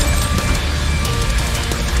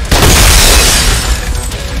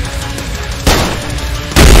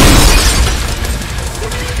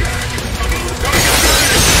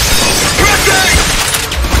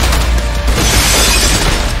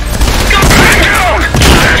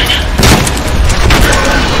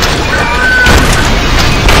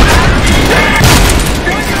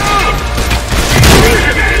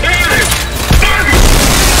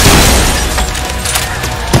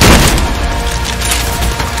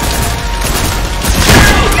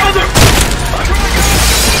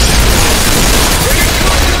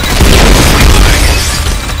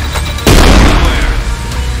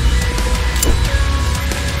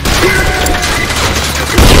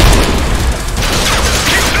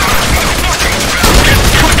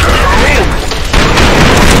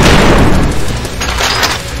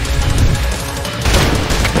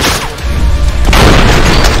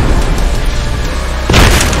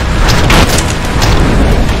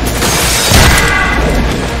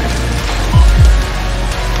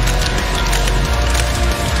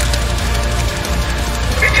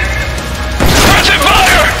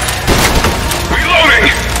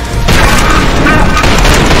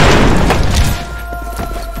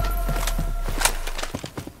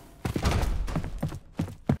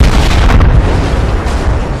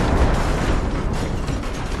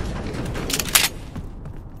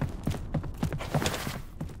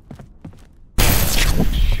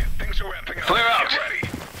 Clear out. Ready.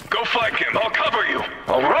 Go flank him. I'll cover you.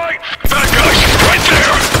 All right. Bad guys, right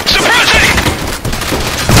there. Suppressing.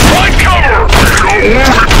 Find cover.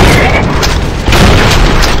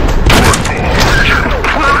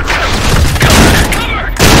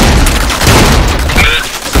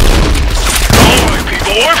 All right,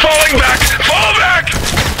 people. We're falling back. Fall back.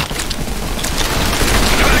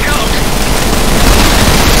 Back out.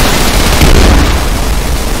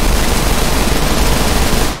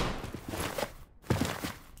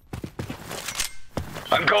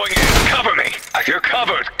 I'm going in. Cover me. You're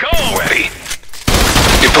covered. Go already.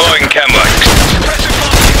 Deploying camera. Suppressor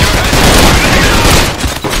fire.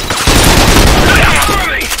 Cover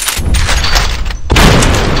me.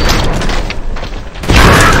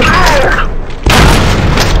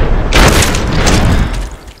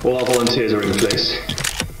 All our volunteers are in place.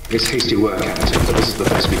 It's hasty work, Captain, but this is the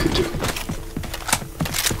best we could do.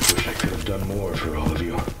 Wish I could have done more for all of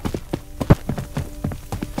you.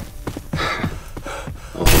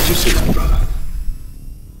 I'll talk to you soon, brother.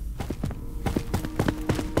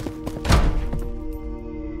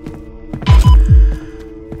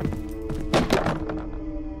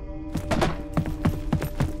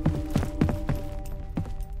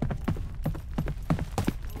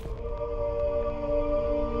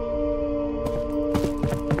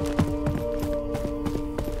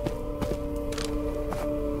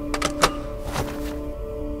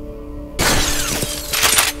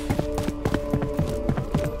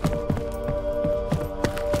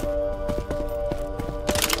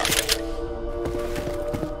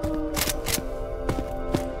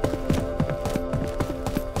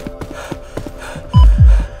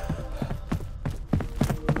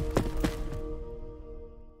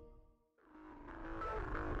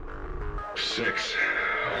 Six.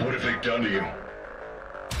 What have they done to you?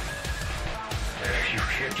 You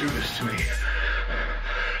can't do this to me.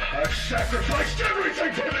 I've sacrificed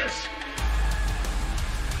everything for this!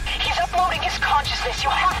 He's uploading his consciousness. You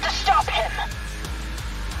have to stop him.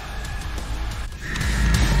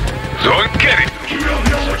 Don't get it. You don't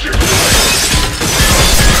know what you're doing!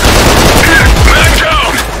 Man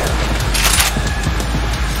down!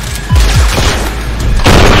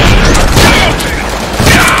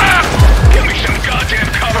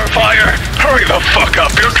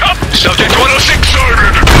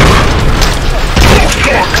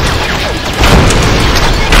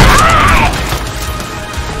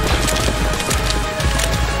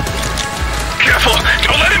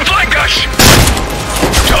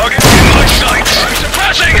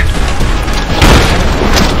 Suppressing!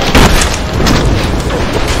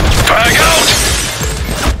 Frag out!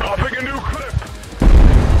 Popping a new clip!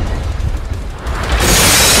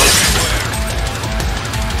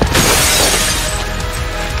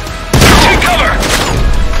 Take cover!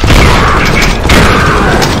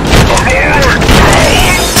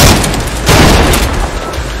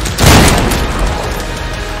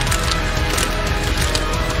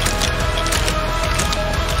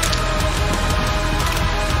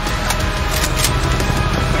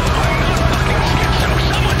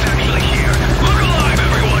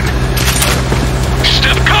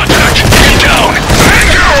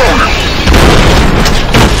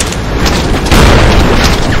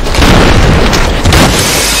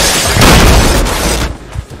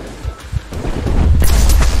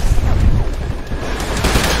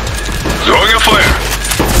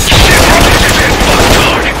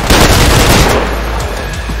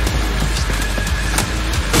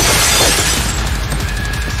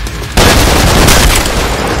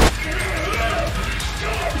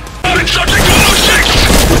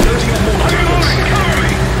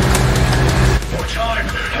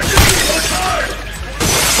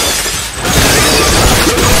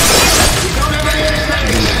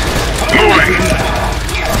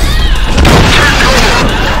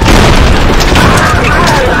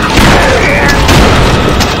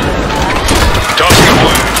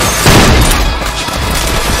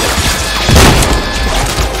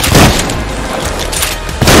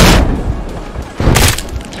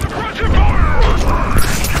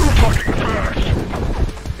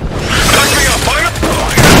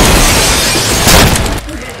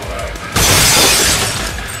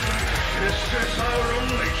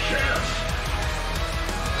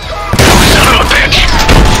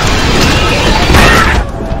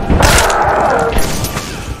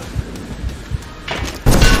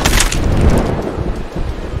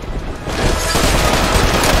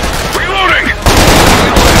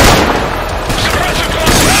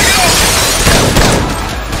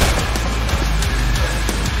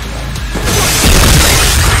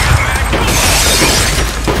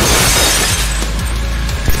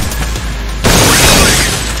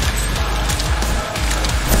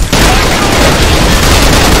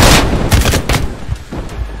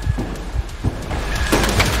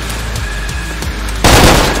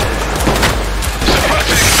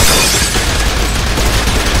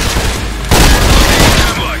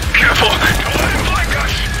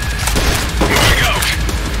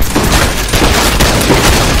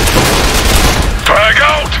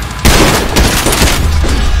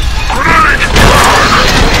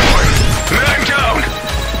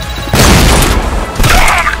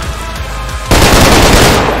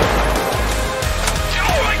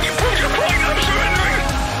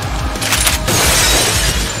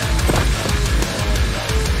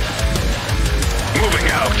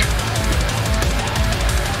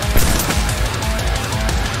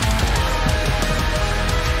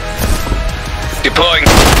 Deploying.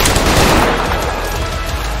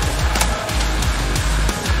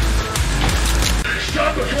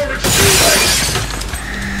 Stop before it's too late!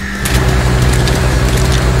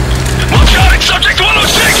 Watch out, it's Subject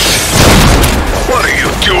 106! What are you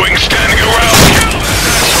doing standing around? Kill that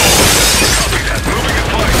asshole! Copy that, moving in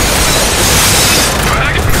place.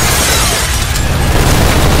 Frag.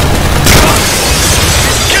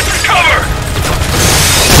 Get to cover!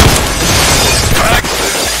 Frag.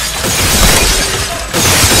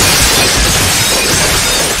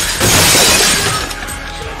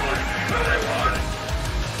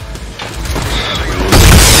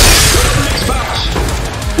 Next batch!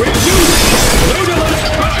 We're you! Load on the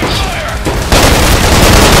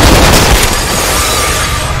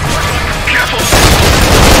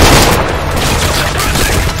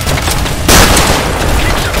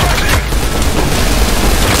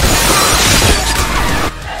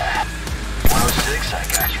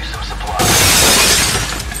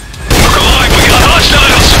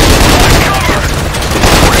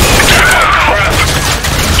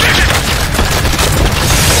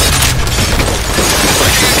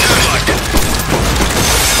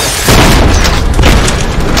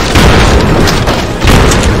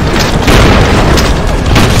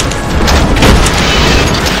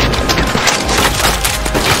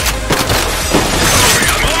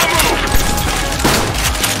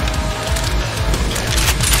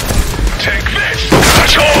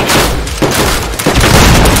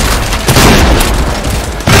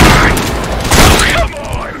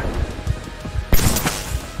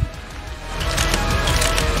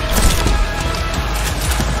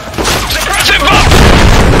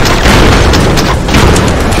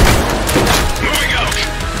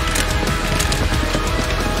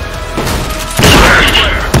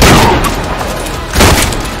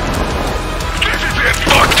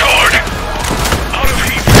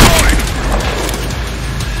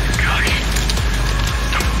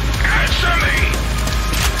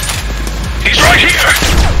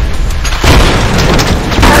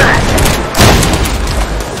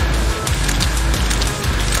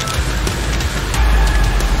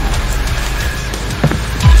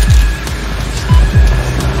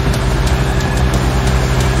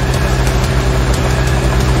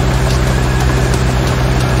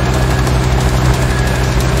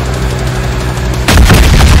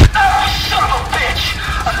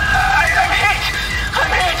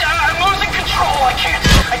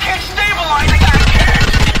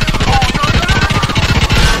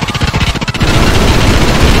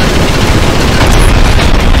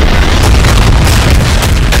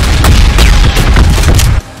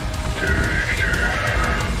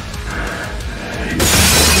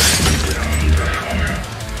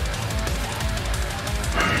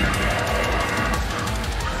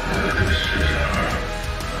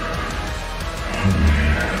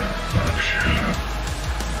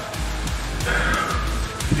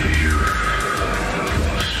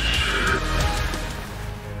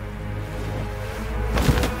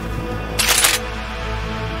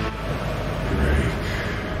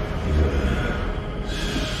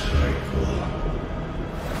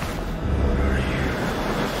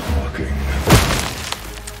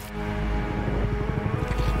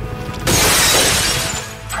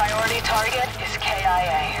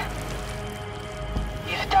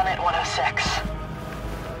 106.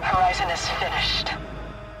 Horizon is finished.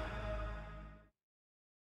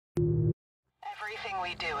 Everything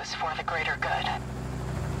we do is for the greater good.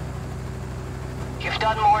 You've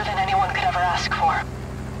done more than anyone could ever ask for.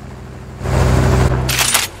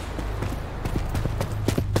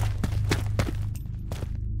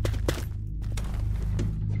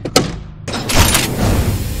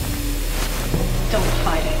 Don't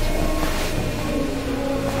fight it.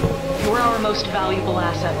 You're our most valuable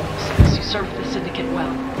asset, 106. You served the Syndicate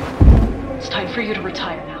well. It's time for you to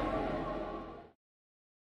retire now.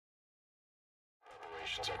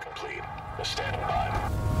 Operations are complete. We're standing by.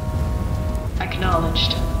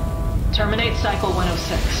 Acknowledged. Terminate Cycle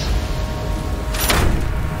 106.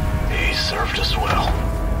 He served us well.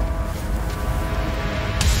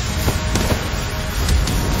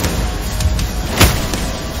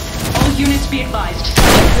 All units be advised.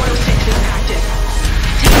 Cycle 106 is active.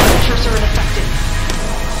 Containment measures are ineffective.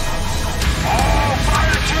 All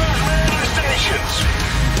fire teams man the stations!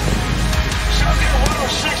 Subject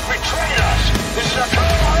 106 betrayed us! This is a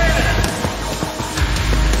call in!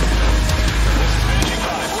 This is Magic 5.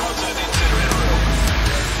 We're outside the incinerator room.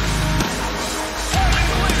 Firing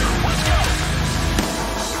the leader! Let's go!